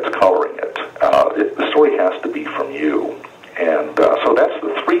think that's coloring it. The story has to be from you. And so that's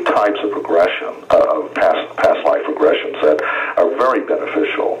the three types of regression, of past life regressions that are very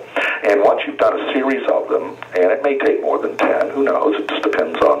beneficial. And once you've done a series of them, and it may take more than 10, who knows, it just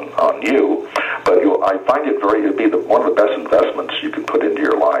depends on you, but I find it'd be one of the best investments you can put into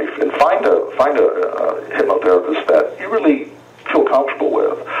your life. And find a hypnotherapist that you really feel comfortable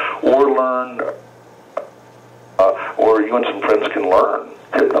with, or learn, or you and some friends can learn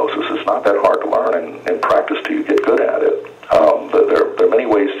hypnosis. It's not that hard to learn, and practice till you get good at it. There are many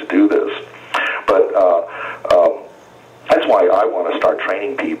ways to do this, but that's why I want to start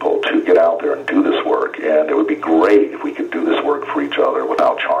training people to get out there and do this work. And it would be great if we could do this work for each other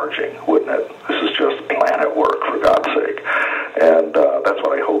without charging, wouldn't it? This is just planet work, for God's sake. And that's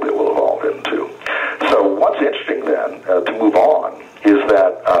what I hope it will evolve into. So what's interesting then, to move on, is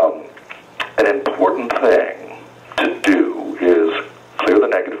that an important thing to do is clear the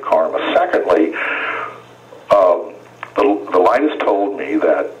negative karma. Secondly, the light has told me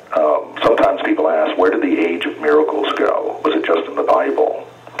that sometimes people ask, where did the age of miracles go? Was it just in the Bible?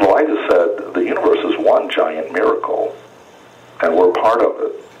 The light has said the universe is one giant miracle, and we're part of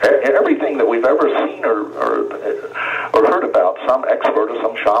it. Everything that we've ever seen or heard about, some expert or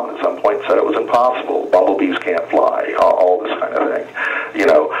some shaman at some point said it was impossible. Bumblebees can't fly, all this kind of thing,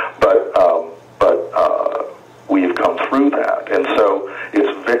 But we've come through that, and so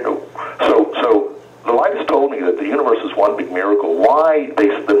so the light has told me that the universe is one big miracle. Why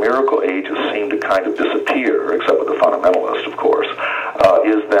the miracle ages seem to kind of disappear, except with the fundamentalist, of course,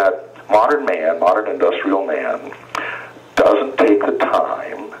 is that modern industrial man, doesn't take the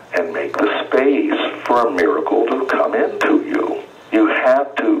time and make the space for a miracle to come into you. You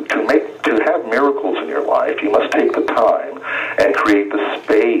have to have miracles in your life. You must take the time and create the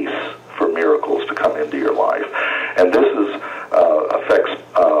space for miracles to come into your life, and this affects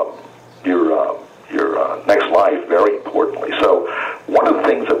your next life very importantly. So one of the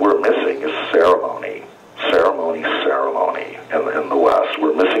things that we're missing is ceremony in the West.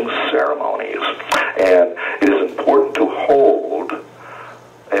 We're missing ceremonies, and it is important to hold,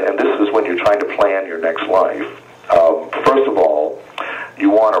 and this is when you're trying to plan your next life. First of all, you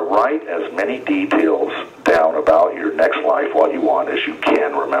want to write as many details down about your next life, what you want, as you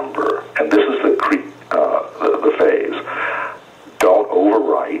can remember. And this is the phase. Don't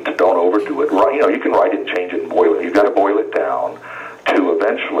overwrite. Don't overdo it. You can write it and change it and boil it. You've got to boil it down to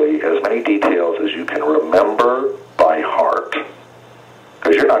eventually as many details as you can remember by heart.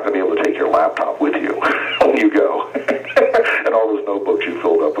 Because you're not going to be able to take your laptop with you when you go. And all those notebooks you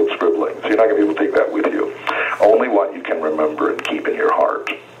filled up with scribbling. So you're not going to be able to take that with you. Only what you can remember and keep in your heart.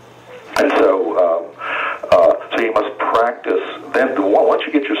 And so you must practice. Then once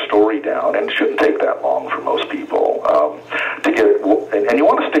you get your story down, and it shouldn't take that long for most people, and you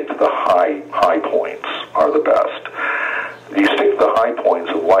want to stick to the high points are the best. You stick to the high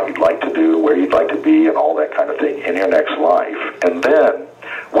points of what you'd like to do, where you'd like to be, and all that kind of thing in your next life. And then,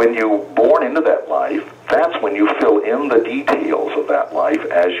 when you're born into that life, that's when you fill in the details of that life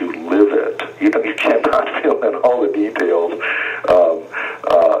as you live it. You cannot fill in all the details.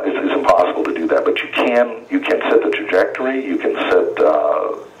 It's impossible to do that. But you can set the trajectory. You can set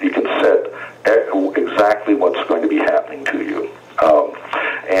exactly what's going to be happening to you.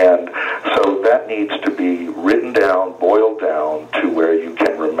 And so that needs to be written down, boiled down to where you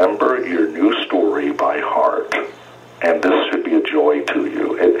can remember your new story by heart. And this should be a joy to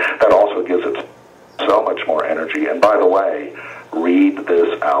you. That also gives it so much more energy. And by the way, read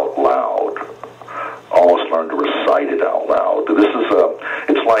this out loud. Almost learn to recite it out loud.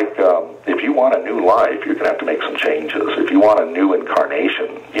 It's like if you want a new life, you're going to have to make some changes. If you want a new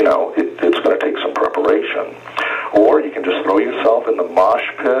incarnation, it's going to take some preparation. Or you can just throw yourself in the mosh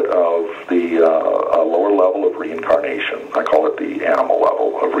pit of the lower level of reincarnation. I call it the animal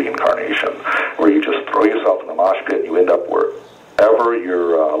level of reincarnation, where you just throw yourself in the mosh pit and you end up wherever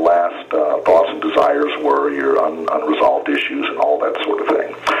your last thoughts and desires were, your unresolved issues and all that sort of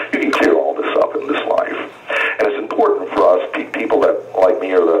thing. You can clear all this up in this life. And it's important for us, people that, like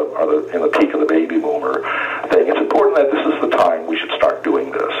me, are in the peak of the baby boomer thing, it's important that this is the time we should start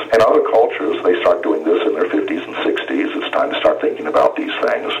cultures, they start doing this in their 50s and 60s. It's time to start thinking about these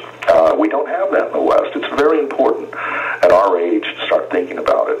things. We don't have that in the West. It's very important at our age to start thinking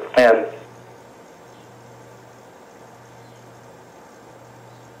about it. And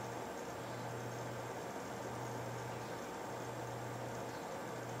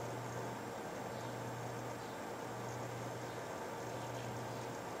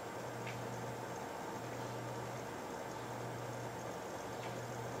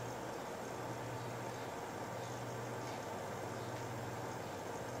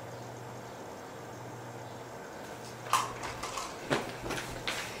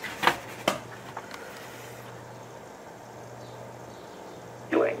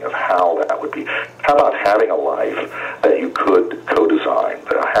of how that would be. How about having a life that you could co-design,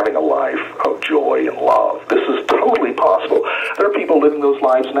 having a life of joy and love? This is totally possible. There are people living those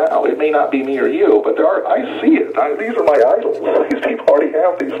lives now. It may not be me or you, but I see it. These are my idols. These people already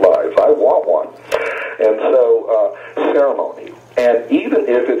have these lives. I want one. And so, ceremony. And even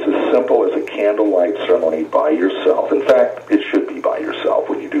if it's as simple as a candlelight ceremony by yourself, in fact, it should be by yourself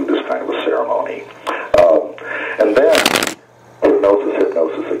when you do this kind of a ceremony. And then,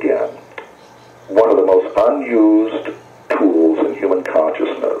 hypnosis again. One of the most unused tools in human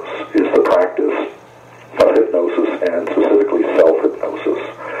consciousness is the practice of hypnosis, and specifically self-hypnosis.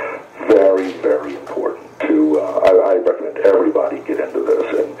 Very, very important to, I recommend everybody get into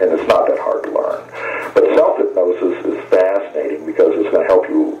this, and it's not that hard to learn. But self-hypnosis is fascinating because it's going to help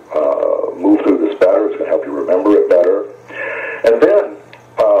you move through this better, it's going to help you remember it better. And then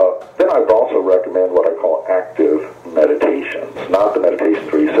I would also recommend what I call active meditations. Not the meditations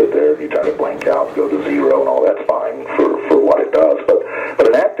where you sit there and you try to blank out and go to zero, and all that's fine for what it does. But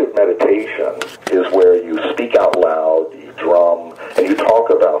an active meditation is where you speak out loud, you drum, and you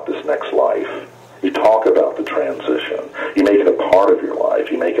talk about this next life. You talk about the transition. You make it a part of your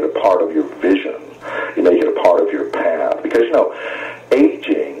life. You make it a part of your vision. You make it a part of your path. Because,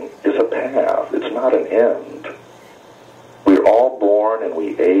 aging is a path. It's not an end. We're all born and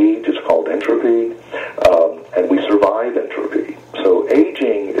we age. It's called entropy, and we survive entropy. So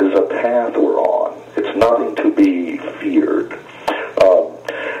aging is a path we're on. It's nothing to be feared.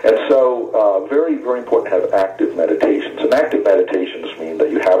 And so very, very important to have active meditations. And active meditations mean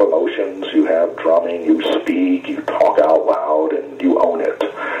that you have emotions, you have drumming, you speak, you talk out loud, and you own it.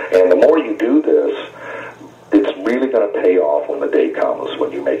 And the more you do this, it's really going to pay off when the day comes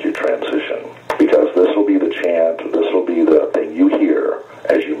when you make your transition. Because this will be the chant, this will be the thing you hear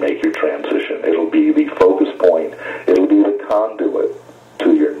as you make your transition. It'll be the focus point, it'll be the conduit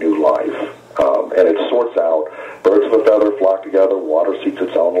to your new life. And it sorts out, birds of a feather flock together, water seeks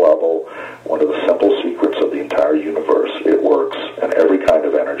its own level. One of the simple secrets of the entire universe. It works in every kind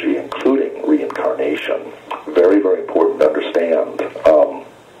of energy, including reincarnation. Very, very important to understand.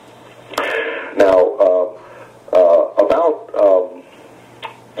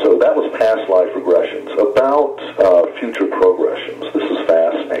 So that was past life regressions. About future progressions, this is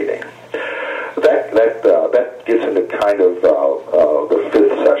fascinating. That gets into kind of the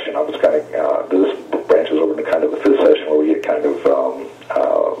fifth session. I was kind of this branches over into kind of the fifth session where we get kind of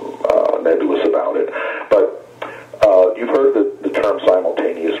nebulous about it. But you've heard the term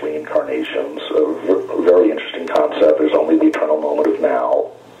simultaneous reincarnations. A very interesting concept. There's only the eternal moment of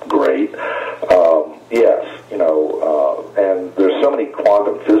now. Great. Yes, and there's so many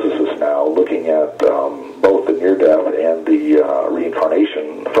quantum physicists now looking at both the near-death and the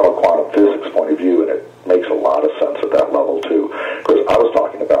reincarnation from a quantum physics point of view, and it makes a lot of sense at that level, too. Because I was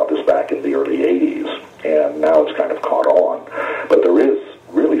talking about this back in the early 80s, and now it's kind of caught on. But there is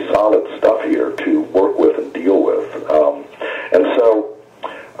really solid stuff here to work with and deal with. And so,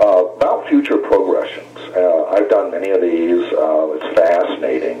 about future progressions. I've done many of these. It's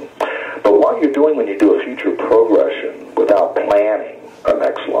fascinating. But what you're doing when you do a future progression without planning a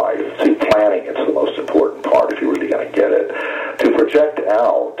next life, see, planning is the most important part if you're really going to get it. To project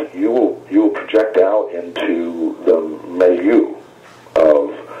out, you will project out into the milieu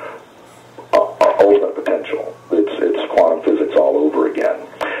of ultimate potential. It's quantum physics all over again.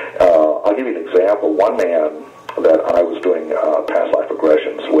 I'll give you an example. One man that I was doing past life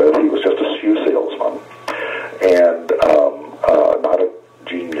regressions with, he was just a shoe salesman, and not a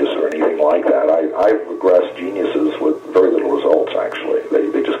genius or anything like that. I've regressed geniuses with very little results, actually.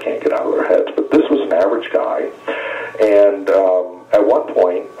 They just can't get out of their heads. But this was an average guy, and at one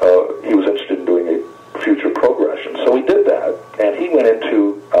point, he was interested in doing a future progression. So we did that, and he went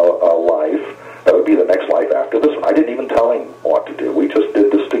into a life that would be the next life after this one. I didn't even tell him what to do. We just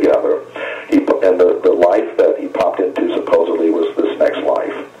did this together. And the life that he popped into supposedly was this next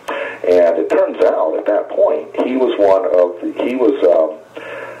life. And it turns out at that point he was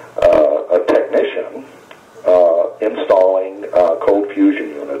a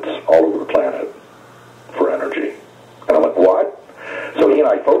and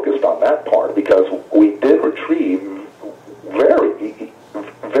I focused on that part because we did retrieve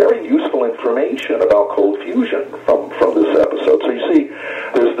very useful information about cold fusion from this episode. So you see,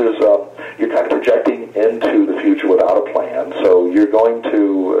 you're kind of projecting into the future without a plan. So you're going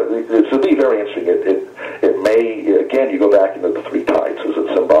to, this will be very interesting. It may, again, you go back into the three types. Is it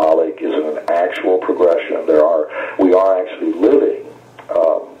symbolic? Is it an actual progression? We are actually living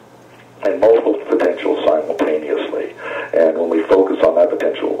and multiple potentials simultaneously. And when we focus on that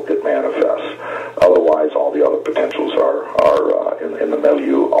potential, it manifests. Otherwise, all the other potentials are in the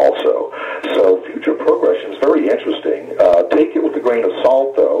milieu also. So future progression is very interesting. Take it with a grain of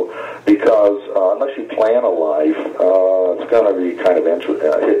salt, though, because unless you plan a life, it's going to be kind of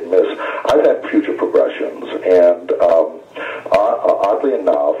hit and miss. I've had future progressions, and oddly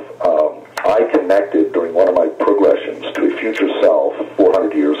enough, I connected during one of my progressions to a future self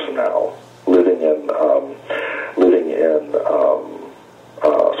 400 years from now, living in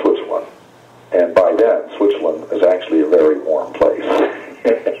Switzerland. And by then, Switzerland is actually a very warm place.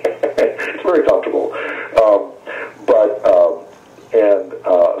 It's very comfortable.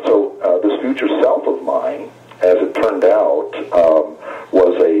 So this future self of mine, as it turned out,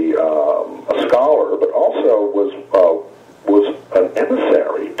 was a scholar, but also was an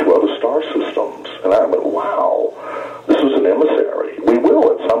emissary to other star systems. And I went, wow, this was an emissary. We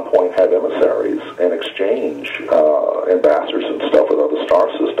will at some point have emissaries and exchange ambassadors and stuff with other star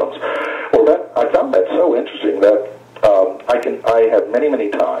systems. Well, I found that so interesting that I have many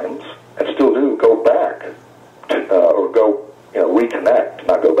times, and still do, go back or go, reconnect,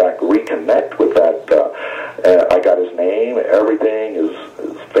 not go back, reconnect with that. I got his name, everything, his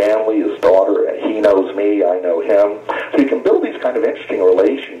family, his daughter, and he knows me, I know him. So you can build these kind of interesting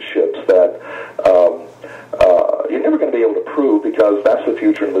relationships that you're never going to be able to prove because that's the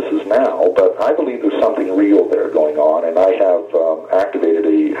future and this is now, but I believe there's something real there going on, and I have activated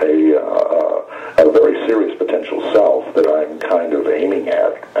a very serious potential self that I'm kind of aiming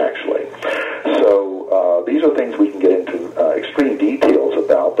at, actually. So these are things we can get into extreme details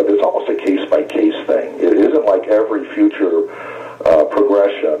about, but it's almost a case-by-case thing. It isn't like every future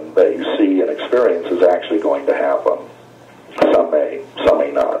progression that you see and experience is actually going to happen. Some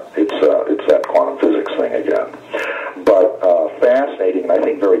may not. It's that quantum physics thing again. But fascinating and I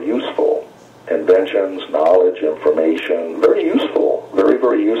think very useful. Inventions, knowledge, information, very useful.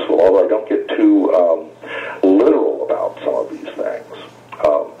 Very useful, although I don't get too literal about some of these things.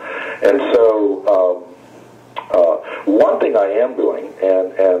 One thing I am doing,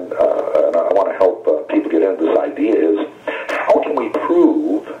 and I want to help people get into this idea, is how can we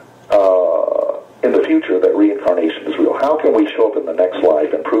prove in the future that reincarnation is real? How can we show up in the next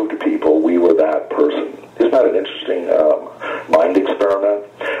life and prove to people we were that person? Isn't that an interesting mind experiment?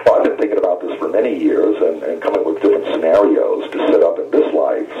 Well, I've been thinking about this for many years and coming up with different scenarios to set up in this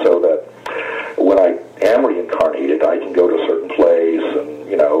life so that when I am reincarnated, I can go to a certain place and,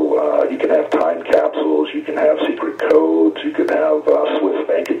 you can have time capsules, you can have secret codes, you could have a Swiss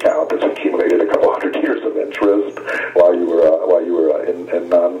bank account that's accumulated a couple hundred years of interest while you were in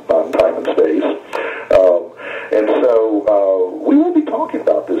non-time and space. And so we will be talking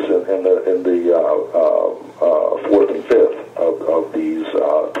about this in the fourth and fifth of these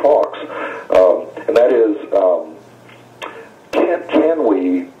talks, and that is, can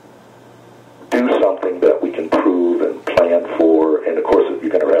we do something that we can prove and plan for, and of course you're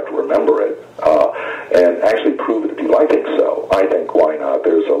going to have to remember it, and actually prove it to people? I think so. I think, why not?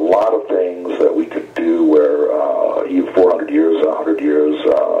 There's a lot of things that we could do where 400 years, 100 years,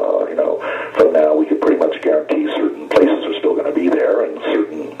 from now, we could pretty much guarantee certain places are still going to be there and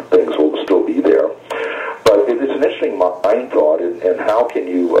certain things will still be there. But it's an interesting mind thought, and how can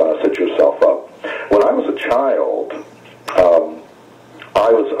you set yourself up? When I was a child,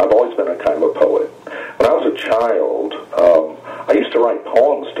 I've always been a kind of a poet. When I was a child, I used to write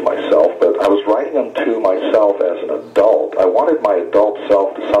poems to myself, but I was writing them to myself as an adult. I wanted my adult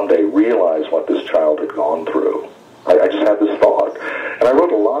self to someday realize what this child had gone through. I just had this thought. And I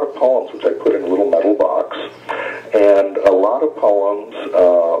wrote a lot of poems, which I put in a little metal box, and a lot of poems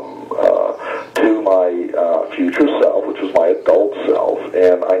to my future self, which was my adult self.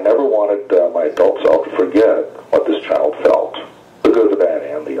 And I never wanted my adult self to forget what this child felt, the good, the bad,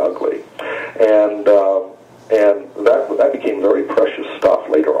 and the ugly. And that became very precious stuff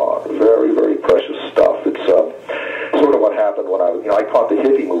later on. Very precious stuff. It's sort of what happened when I caught the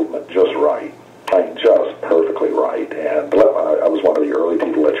hippie movement just right. Just perfectly right. And I was one of the early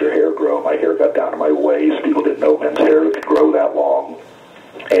people let your hair grow. My hair got down to my waist. People didn't know men's hair could grow that long.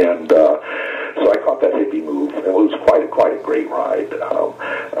 And so I caught that hippie move, and it was quite a great ride.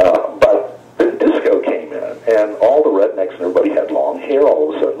 But then disco came in, and all the rednecks and everybody had long hair all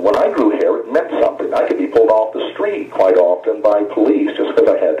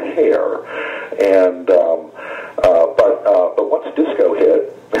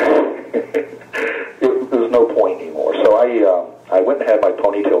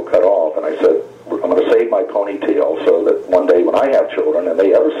my ponytail so that one day when I have children and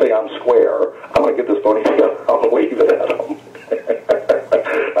they ever say I'm square, I'm going to get this ponytail out and wave it at them.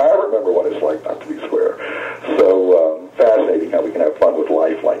 I remember what it's like not to be square. So fascinating how we can have fun with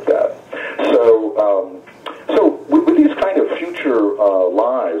life like that. So with these kind of future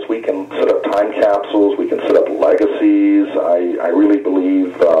lives, we can set up time capsules, we can set up legacies. I really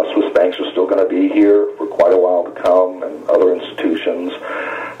believe Swiss banks are still going to be here for quite a while to come, and other institutions.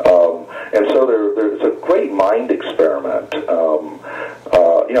 And so there's a great mind experiment.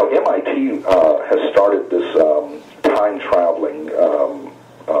 MIT has started this time-traveling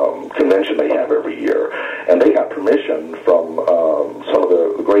convention they have every year, and they got permission from some of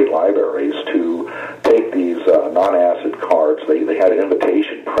the great libraries to take these non-acid cards. They had an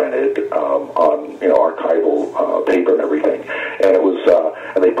invitation printed on archival paper and everything, and it was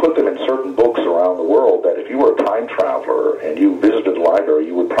and they put them in certain books around the world that if you were a time traveler and you visited the library,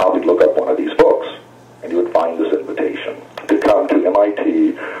 you would probably look up one of these books and you would find this invitation to come to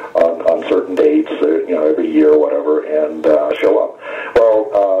MIT on certain dates, every year or whatever, and show up. Well,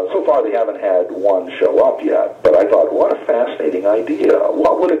 so far they haven't had one show up yet, but I thought, what a fascinating idea.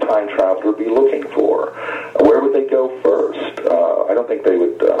 What would a time traveler be looking for? Where would they go first? I don't think they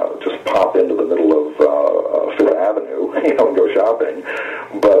would just pop into the middle of Fifth Avenue, and go shopping.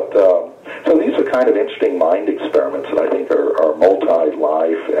 But so these are kind of interesting mind experiments that I think are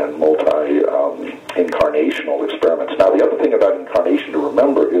multi-life and multi-incarnational experiments. Now, the other thing about incarnation to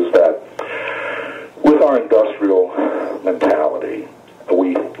remember is that with our industrial mentality,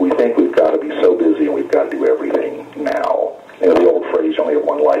 we think we've got to be so busy and we've got to do everything now. The old phrase, you only have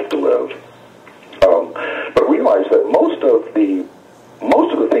one life to live. But realize that most of the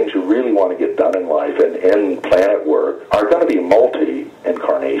things you really want to get done in life and in planet work are going to be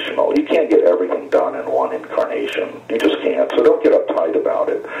multi-incarnational. You can't get everything done in one incarnation. You just can't. So don't get uptight about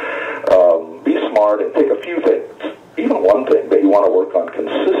it. Be smart and pick a few things, even one thing that you want to work on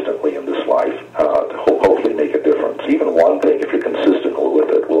consistently in this life to hopefully make a difference. Even one thing, if you're consistent with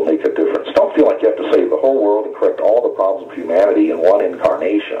it, will make a difference. Don't feel like you have to save the whole world and correct all the problems of humanity in one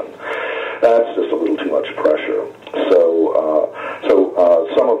incarnation. That's just a little too much pressure.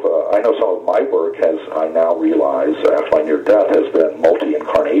 I know some of my work I now realize after my near death has been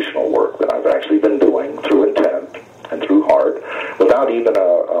multi-incarnational work that I've actually been doing through intent and through heart without even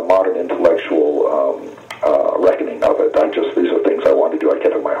a modern intellectual reckoning of it. These are things I wanted to do. I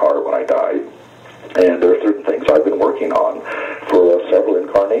kept in my heart when I died. And there are certain things I've been working on for several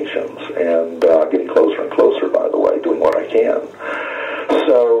incarnations and getting closer and closer, by the way, doing what I can.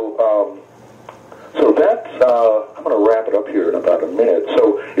 So that's, I'm going to wrap it up here in about a minute.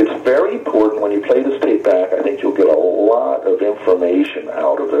 So it's very important when you play this tape back, I think you'll get a lot of information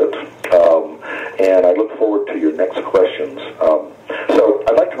out of it. And I look forward to your next questions. So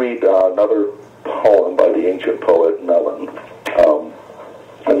I'd like to read another poem by the ancient poet Mellen.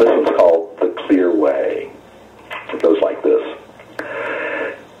 And this one's called The Clear Way. It goes like this.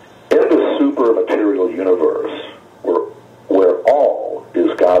 In the super-material universe, where all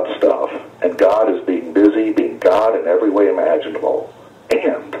is God stuff, and God is being busy, being God in every way imaginable,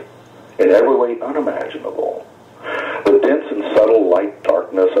 and in every way unimaginable, the dense and subtle light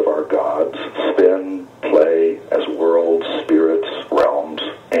darkness of our gods spin, play as worlds, spirits, realms,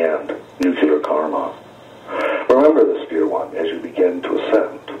 and nuclear karma. Remember this, dear one, as you begin to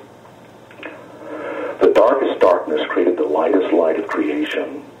ascend. The darkest darkness created the lightest light of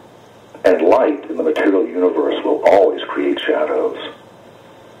creation, and light in the material universe will always create shadows.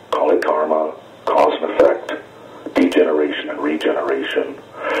 Call it karma, cause and effect, degeneration and regeneration.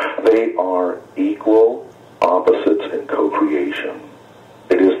 They are equal opposites in co-creation.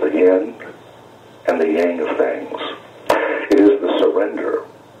 It is the yin and the yang of things. It is the surrender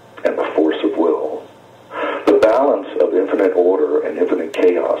and the force of will. The balance of infinite order and infinite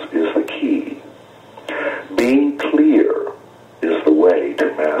chaos is the key. Being clear is the way to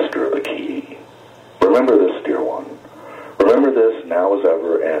master the key. Remember this, dear one. Remember this now as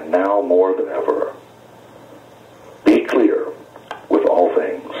ever, and now more than ever. Be clear with all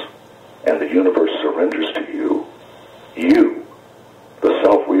things, and the universe surrenders to you. You, the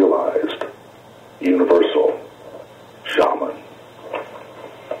self-realized, universal shaman.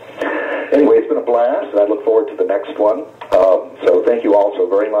 Anyway, it's been a blast, and I look forward to the next one. So thank you all so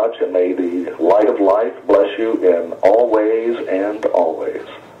very much, and may the light of life bless you in all ways and always.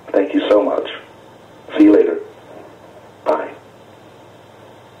 Thank you so much.